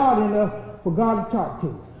enough God in us for God to talk to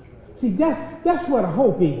us. See, that's where the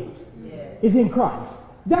hope is. It's in Christ.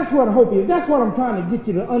 That's what the hope is. That's what I'm trying to get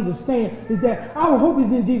you to understand, is that our hope is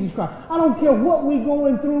in Jesus Christ. I don't care what we're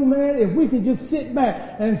going through, man, if we can just sit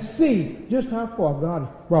back and see just how far God has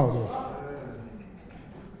brought us.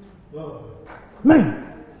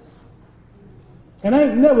 Man. And I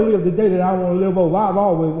ain't never lived the day that I want to live over. I've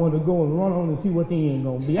always wanted to go and run on and see what the end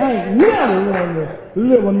going to be. I ain't never wanted to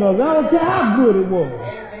live another. I don't care how good it was.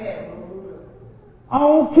 I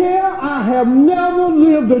don't care. I have never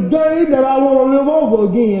lived a day that I want to live over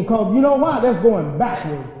again. Because you know why? That's going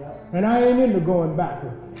backwards. And I ain't into going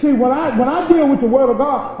backwards. See, when I deal with the Word of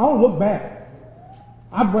God, I don't look back.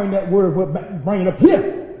 I bring that Word back, bring it up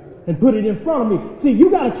here and put it in front of me. See, you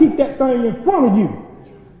got to keep that thing in front of you.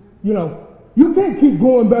 You know, you can't keep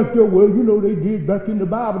going back there. Well, you know, they did back in the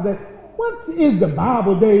Bible days. What is the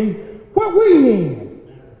Bible days? What we in?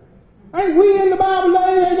 Ain't we in the Bible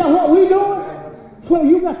days? Ain't that what we doing? So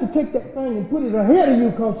you got to take that thing and put it ahead of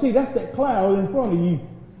you, because see, that's that cloud in front of you.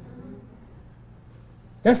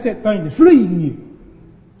 That's that thing that's leading you.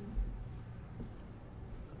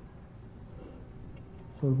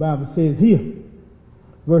 So the Bible says here,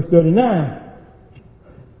 verse 39,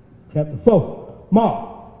 chapter 4, Mark,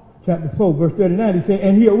 chapter 4, verse 39, he said,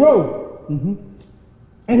 and he arose.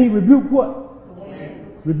 And he rebuked what? The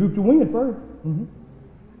wind. Rebuked the wind first.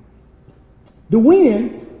 The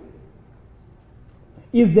wind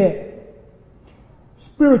is that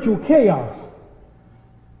spiritual chaos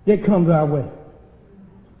that comes our way.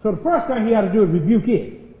 So the first thing he had to do is rebuke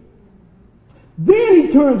it. Then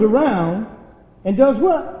he turns around and does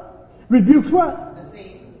what? Rebukes what? The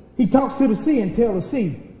sea. He talks to the sea and tells the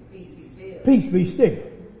sea, Peace be still. peace be still.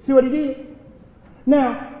 See what he did?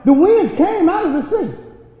 Now, the winds came out of the sea.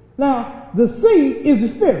 Now, the sea is the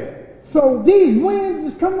spirit. So these winds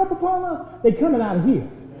that's coming up upon us, they're coming out of here.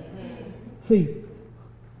 See,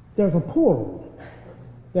 there's a portal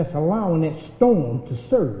that's allowing that storm to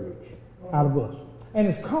surge out of us. And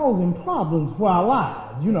it's causing problems for our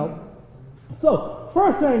lives, you know. So,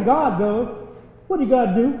 first thing God does, what did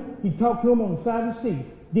God do? He talked to him on the side of the sea,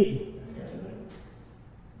 didn't he?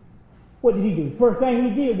 What did he do? First thing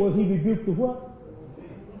he did was he rebuked the what?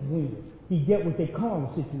 Wind. He dealt with that carnal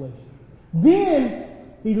situation. Then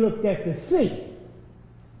he looked at the sea,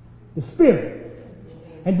 the spirit.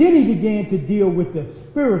 And then he began to deal with the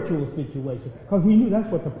spiritual situation, because he knew that's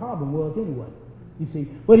what the problem was anyway, you see.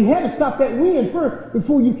 But he had to stop that wind first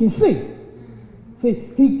before you can see.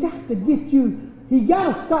 See, he got to get you, he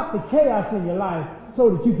got to stop the chaos in your life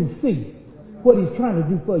so that you can see what he's trying to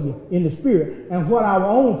do for you in the spirit and what our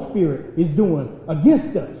own spirit is doing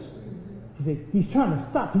against us. You see, he's trying to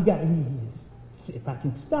stop. If I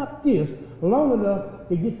can stop this long enough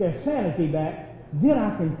to get their sanity back, then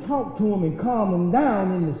I can talk to them and calm them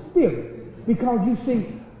down in the spirit. Because you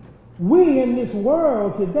see, we in this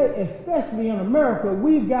world today, especially in America,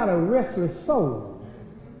 we've got a restless soul.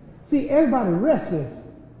 See, everybody restless,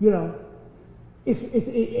 you know. It's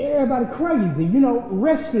everybody crazy, you know,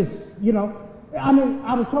 restless, you know. I mean,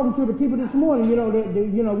 I was talking to the people this morning, you know,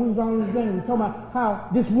 we was on this thing, we were talking about how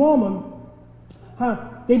this woman,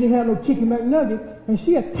 how they didn't have no chicken McNuggets, and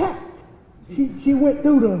she attacked. She went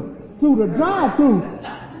through the drive-through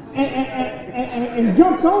and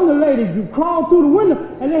jumped on the lady, crawled through the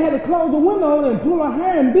window, and they had to close the window on her and pull her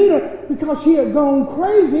hair and beat her because she had gone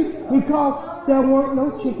crazy because there weren't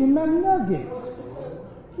no chicken McNuggets.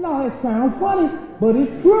 Now that sounds funny, but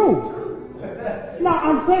it's true. Now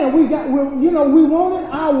I'm saying we wanted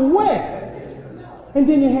our way. And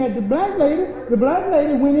then you had the black lady. The black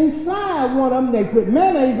lady went inside one of them. They put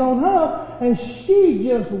mayonnaise on her, and she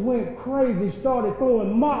just went crazy. Started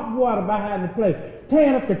throwing mop water behind the plate,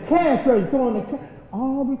 tearing up the cash register, throwing the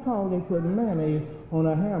all because they put mayonnaise on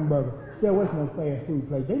a hamburger. There was no fast food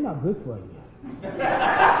place. They're not good for you.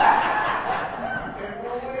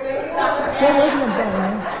 Stay away from them things,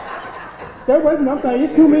 man. Stay away from them things.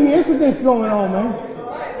 There's too many incidents going on, man.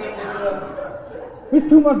 There's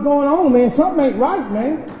too much going on, man. Something ain't right,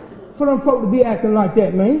 man. For them folk to be acting like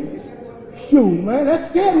that, man. Shoot, man, that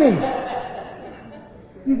scared me.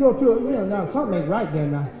 You go to now something ain't right there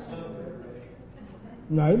now.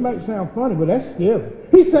 No, it might sound funny, but that's scary.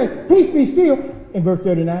 He said, peace be still, in verse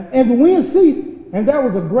 39, and the wind ceased, and there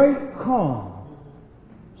was a great calm.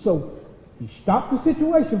 So, he stopped the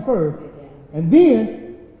situation first, and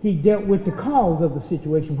then he dealt with the cause of the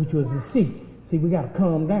situation, which was the sea. See, we got to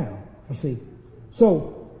calm down, you see.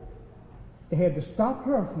 So, they had to stop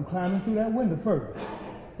her from climbing through that window first.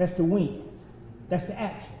 That's the wind. That's the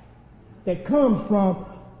action that comes from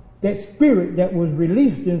that spirit that was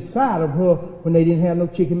released inside of her when they didn't have no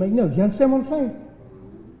chicken make nuggets. You understand what I'm saying?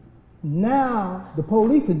 Now the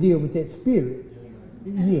police will deal with that spirit.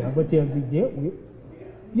 Yeah, but they'll be dealt with.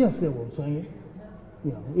 You understand what I'm saying?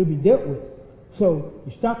 You know, it'll be dealt with. So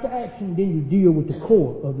you stop the action, then you deal with the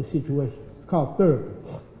core of the situation. It's called therapy.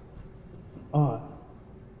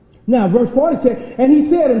 Now verse 40 said, and he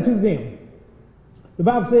said unto them, the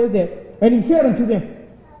Bible says that, and he said unto them,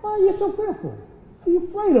 why are you so fearful? Are you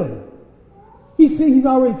afraid of him? He's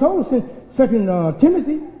already told us in 2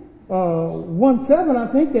 Timothy 1:7, I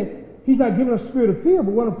think, that he's not giving us a spirit of fear,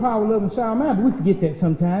 but one of power, love, and sound mind. But we forget that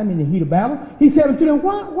sometime in the heat of battle. He said unto them,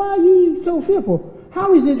 why are ye so fearful?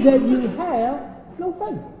 How is it that you have no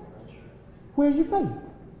faith? Where's your faith?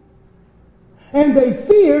 And they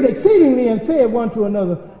feared exceedingly and said one to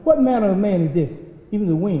another, what manner of man is this? Even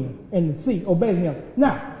the wind and the sea obey him.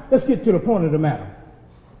 Now, let's get to the point of the matter.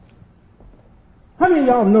 How many of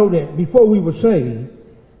y'all know that before we were saved,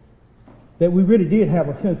 that we really did have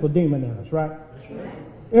a sinful demon in us, right?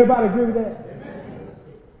 Everybody agree with that?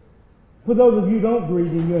 For those of you who don't agree,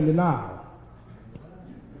 then you're in denial.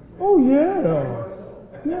 Oh, yeah.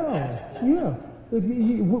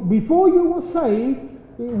 Before you were saved,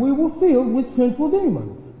 we were filled with sinful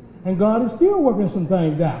demons. And God is still working some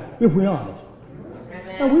things out, if we're honest.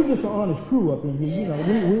 And we're just an honest crew up in here. You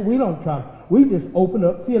know, we don't try. We just open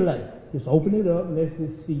up fillet. Just open it up and let's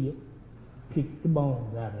just see it. Pick the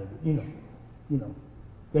bones out of it. You know.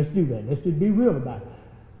 Let's do that. Let's just be real about it.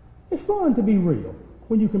 It's fun to be real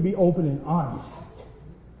when you can be open and honest.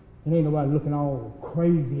 And ain't nobody looking all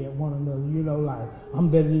crazy at one another, you know, like, I'm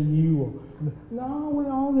better than you. Or, no,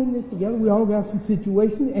 we're all in this together. We all got some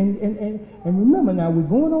situations. And remember now, we're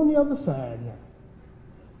going on the other side now.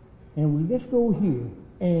 And let's go here.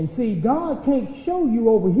 And see, God can't show you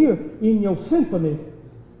over here in your sinfulness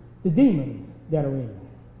the demons that are in you.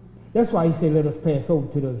 That's why he said, let us pass over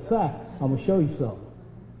to the other side. I'm going to show you something.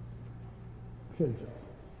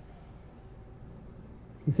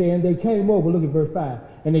 He said, and they came over, look at verse 5.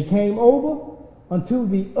 And they came over unto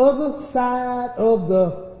the other side of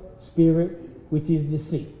the Spirit, which is the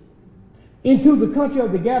sea, into the country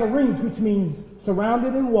of the Gadarenes, which means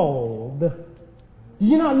surrounded and walled. Did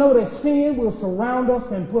you not know that sin will surround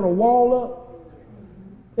us and put a wall up?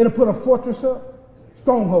 It'll put a fortress up,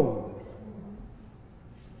 stronghold.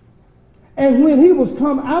 And when he was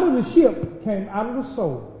come out of the ship, came out of the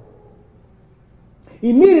soul,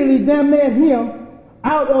 immediately there met him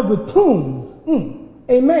out of the tombs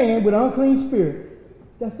a man with an unclean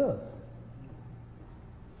spirit. That's us.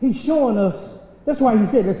 He's showing us. That's why he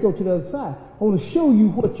said, let's go to the other side. I want to show you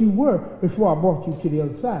what you were before I brought you to the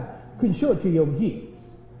other side. Couldn't show it to you over here.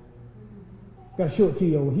 Got to show it to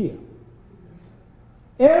you over here.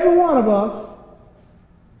 Every one of us,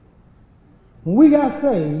 when we got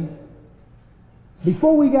saved,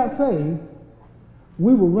 before we got saved,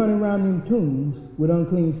 we were running around them tombs with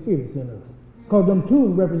unclean spirits in us. Because them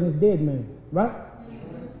tombs represent dead men, right?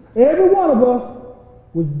 Every one of us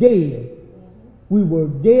was dead. We were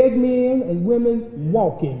dead men and women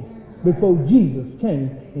walking before Jesus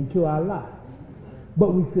came into our life.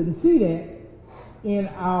 But we couldn't see that in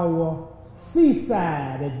our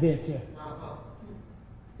seaside adventure.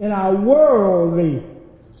 In our worldly.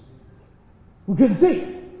 We couldn't see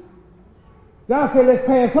it. God said, let's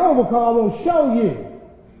pass over because I want to show you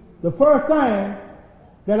the first thing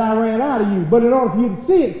that I ran out of you. But in order for you to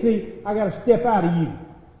see it, I got to step out of you.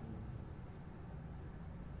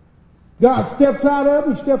 God steps out of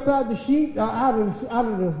him. He steps out the sheep, out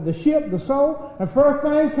of the ship, the soul, and first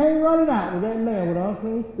thing came running out was that man with an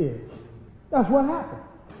unclean spirit. That's what happened.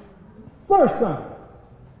 First thing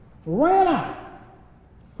ran out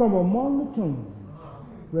from among the tombs.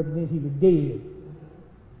 Represents he was dead.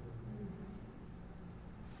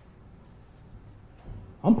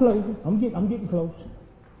 I'm closing. I'm getting close.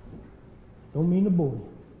 Don't mean to bore you.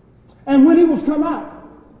 And when he was come out,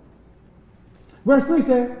 verse 3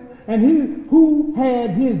 said, and he who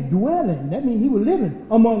had his dwelling, that means he was living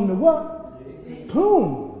among the what?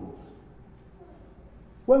 Tombs.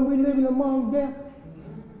 Wasn't we living among death?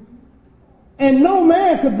 And no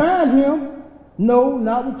man could bind him, no,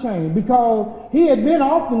 not with chains, because he had been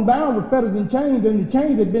often bound with fetters and chains, and the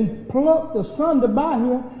chains had been plucked asunder by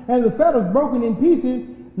him, and the fetters broken in pieces.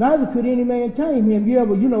 Neither could any man tame him. You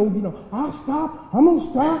ever, I'll stop. I'm going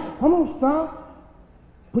to stop.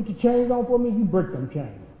 Put your chains on for me. You break them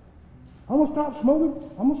chains. I'm going to stop smoking.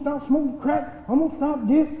 I'm going to stop smoking crack. I'm going to stop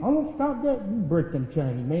this. I'm going to stop that. You break them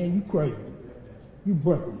chains, man. You crazy. You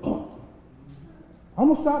break them. I'm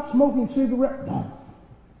going to stop smoking cigarettes.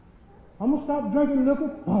 I'm going to stop drinking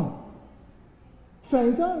liquor.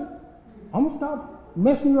 Same thing. I'm going to stop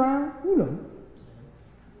messing around, you know.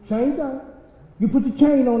 Same thing. You put the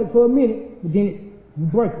chain on it for a minute, but then you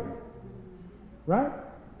break it. Right?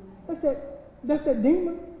 That's that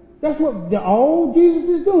demon. That's what all Jesus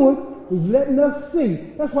is doing, is letting us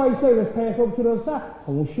see. That's why he said, let's pass over to the other side.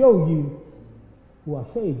 I will show you who I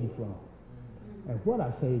saved you from and what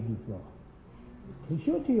I saved you from. He'll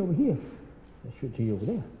show it to you over here. He'll show it to you over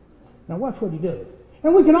there. Now watch what he does.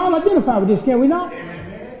 And we can all identify with this, can we not?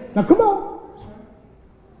 Amen. Now come on.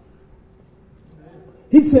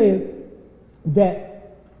 He said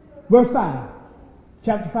that, verse 5,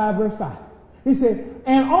 chapter 5, verse 5. He said,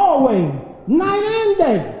 and always, night and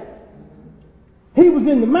day, he was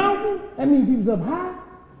in the mountain. That means he was up high.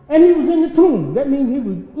 And he was in the tomb. That means he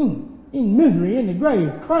was in misery, in the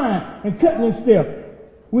grave, crying and cutting himself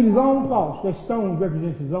with his own thoughts. That stone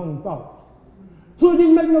represents his own thoughts. So it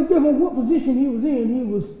didn't make no difference what position he was in. He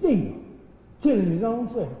was still killing his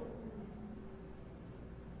own self.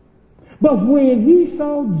 But when he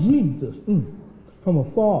saw Jesus from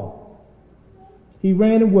afar, he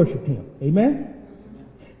ran and worshipped him. Amen?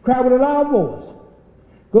 Cried with a loud voice.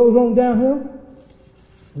 Goes on down here.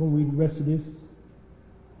 I'm going to read the rest of this.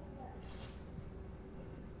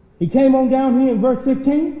 He came on down here in verse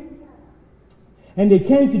 15. And they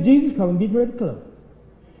came to Jesus, because I'm getting ready to close.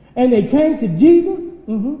 And they came to Jesus,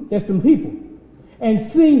 that's some people, and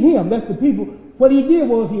see him, that's the people. What he did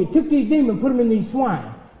was he took these demons and put them in these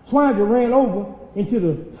swine. Swine that ran over into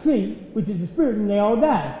the sea, which is the spirit, and they all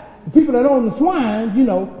died. The people that own the swine, you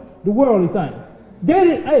know, the worldly thing.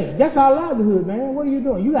 Hey, that's our livelihood, man. What are you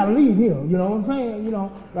doing? You got to leave here. You know what I'm saying? You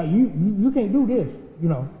know, like you can't do this. You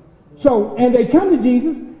know. So, and they come to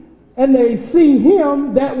Jesus, and they see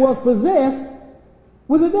him that was possessed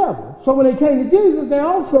with the devil. So when they came to Jesus, they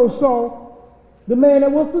also saw the man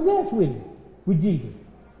that was possessed with Jesus,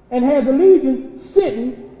 and had the legion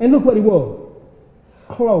sitting, and look what he was.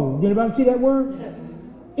 Clothed. Did anybody see that word?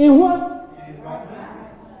 In what?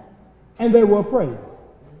 And they were afraid.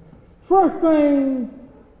 First thing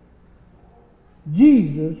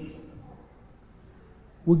Jesus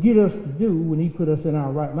will get us to do when he put us in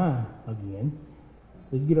our right mind again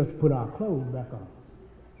is get us to put our clothes back on.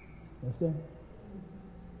 That's it.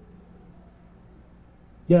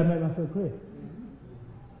 Did I make myself clear?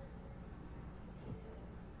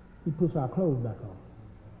 He puts our clothes back on.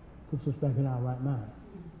 Puts us back in our right mind.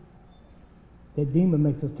 That demon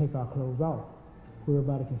makes us take our clothes off where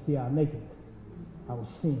everybody can see our nakedness, our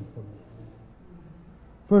sinfulness.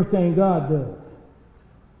 First thing God does,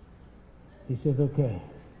 he says, okay,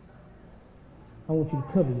 I want you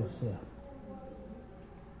to cover yourself.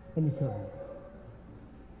 Let me cover you.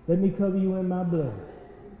 Let me cover you in my blood,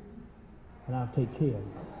 and I'll take care of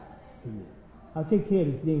you. I'll take care of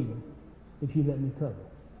this demon if you let me cover.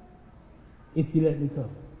 If you let me cover.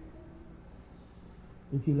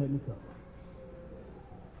 If you let me cover.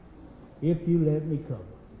 If you let me cover.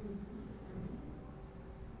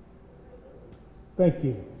 Thank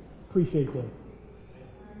you. Appreciate that.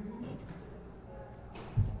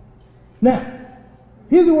 Now,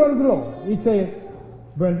 here's the word of the Lord. He said,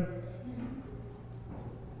 Brenda.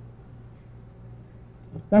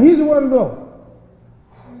 Now, here's the word of the Lord.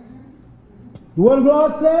 The word of the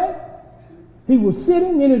Lord said, he was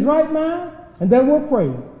sitting in his right mind, and they were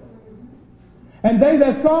afraid. And they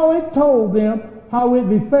that saw it told them how it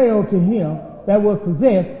befell to him that was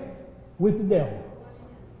possessed with the devil.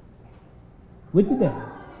 With the devil.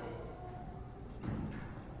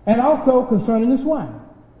 And also concerning the swine.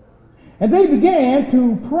 And they began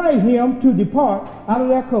to pray him to depart out of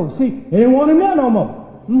their coast. See, they didn't want him there no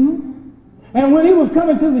more. And when he was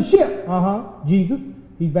coming to the ship, Jesus,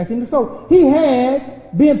 he's back in the soul. He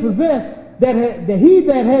had been possessed, he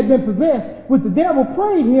that had been possessed with the devil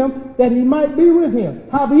prayed him that he might be with him.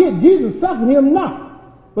 Howbeit, Jesus suffered him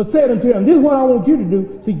not, but said unto him, this is what I want you to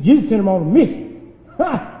do. See, Jesus sent him on a mission.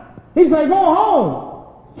 He said, go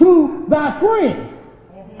home to thy friends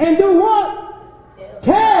and do what?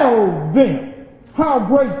 Tell them how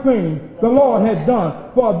great things the Lord has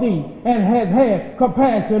done for thee and has had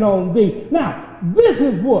compassion on thee. Now, this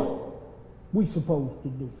is what we're supposed to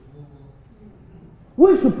do.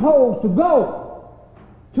 We're supposed to go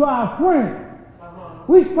to our friends.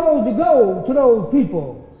 We're supposed to go to those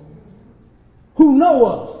people who know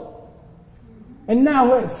us. And now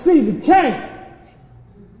let's see the change.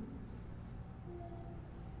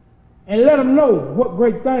 And let them know what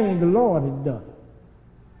great thing the Lord has done.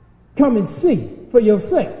 Come and see for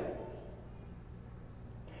yourself.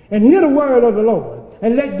 And hear the word of the Lord.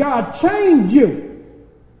 And let God change you.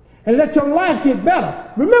 And let your life get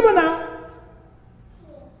better. Remember now,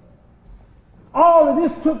 all of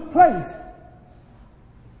this took place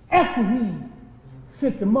after he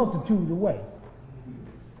sent the multitudes away.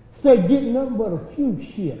 Said, get nothing but a few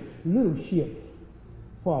ships, little ships,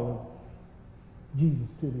 followed Jesus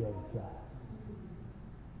to the other side.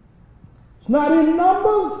 It's not in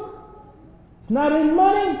numbers. It's not in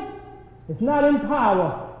money. It's not in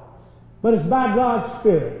power. But it's by God's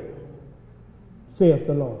Spirit, saith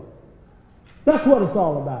the Lord. That's what it's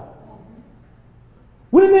all about.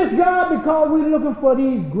 We miss God because we're looking for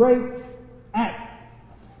these great acts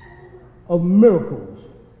of miracles.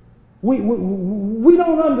 We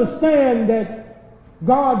don't understand that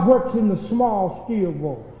God works in the small, still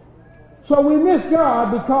voice. So we miss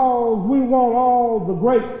God because we want all the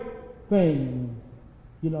great things.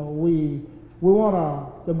 You know, we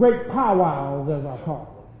want the great powwows, as I call them.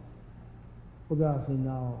 But God said,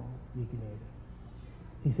 no, you can have it.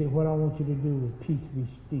 He said, what I want you to do is peace be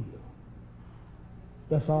still.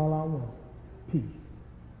 That's all I want. Peace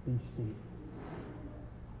be still.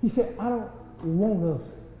 He said, I don't want us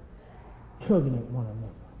tugging at one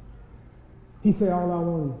another. He said, all I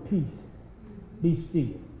want is peace be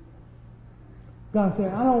still. God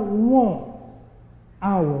said, I don't want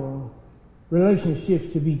our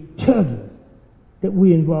relationships to be tugging, that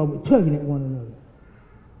we're involved with tugging at one another.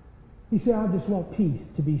 He said, I just want peace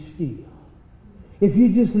to be still. If you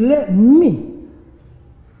just let me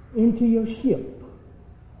into your ship,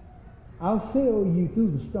 I'll sail you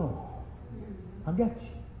through the storm. I got you.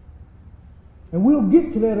 And we'll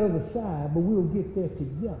get to that other side, but we'll get there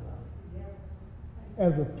together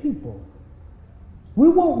as a people. We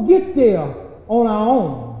won't get there on our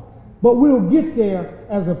own, but we'll get there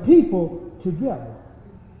as a people together.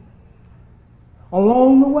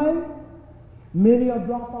 Along the way, many will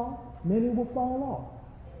drop off, many will fall off.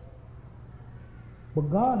 But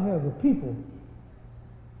God has a people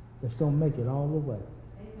that's going to make it all the way.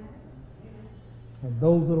 And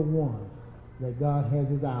those are the ones that God has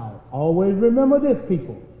his eye on. Always remember this,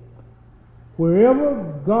 people.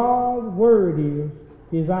 Wherever God's word is,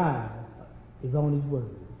 his eye is on his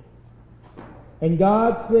word. And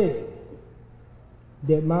God said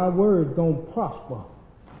that my word is going to prosper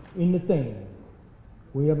in the thing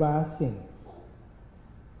wherever I send it.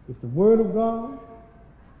 If the word of God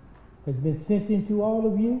has been sent into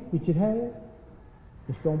all of you, which it has,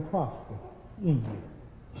 it's going to prosper in you.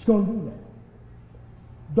 It's going to do that.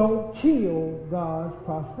 Don't kill God's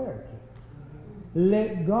prosperity.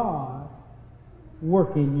 Let God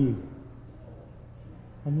work in you.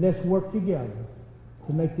 And let's work together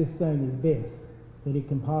to make this thing the best that it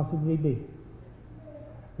can possibly be.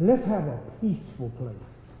 Let's have a peaceful place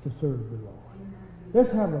to serve the Lord.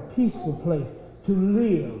 Let's have a peaceful place to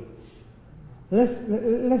live.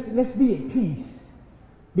 Let's be at peace,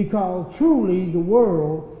 because truly the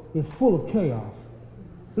world is full of chaos.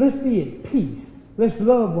 Let's be at peace. Let's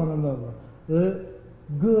love one another.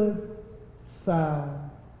 Good,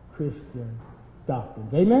 sound Christian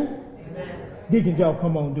doctrines. Amen? Amen. Deacons, y'all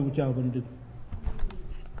come on and do what y'all going to do.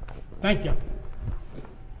 Thank you.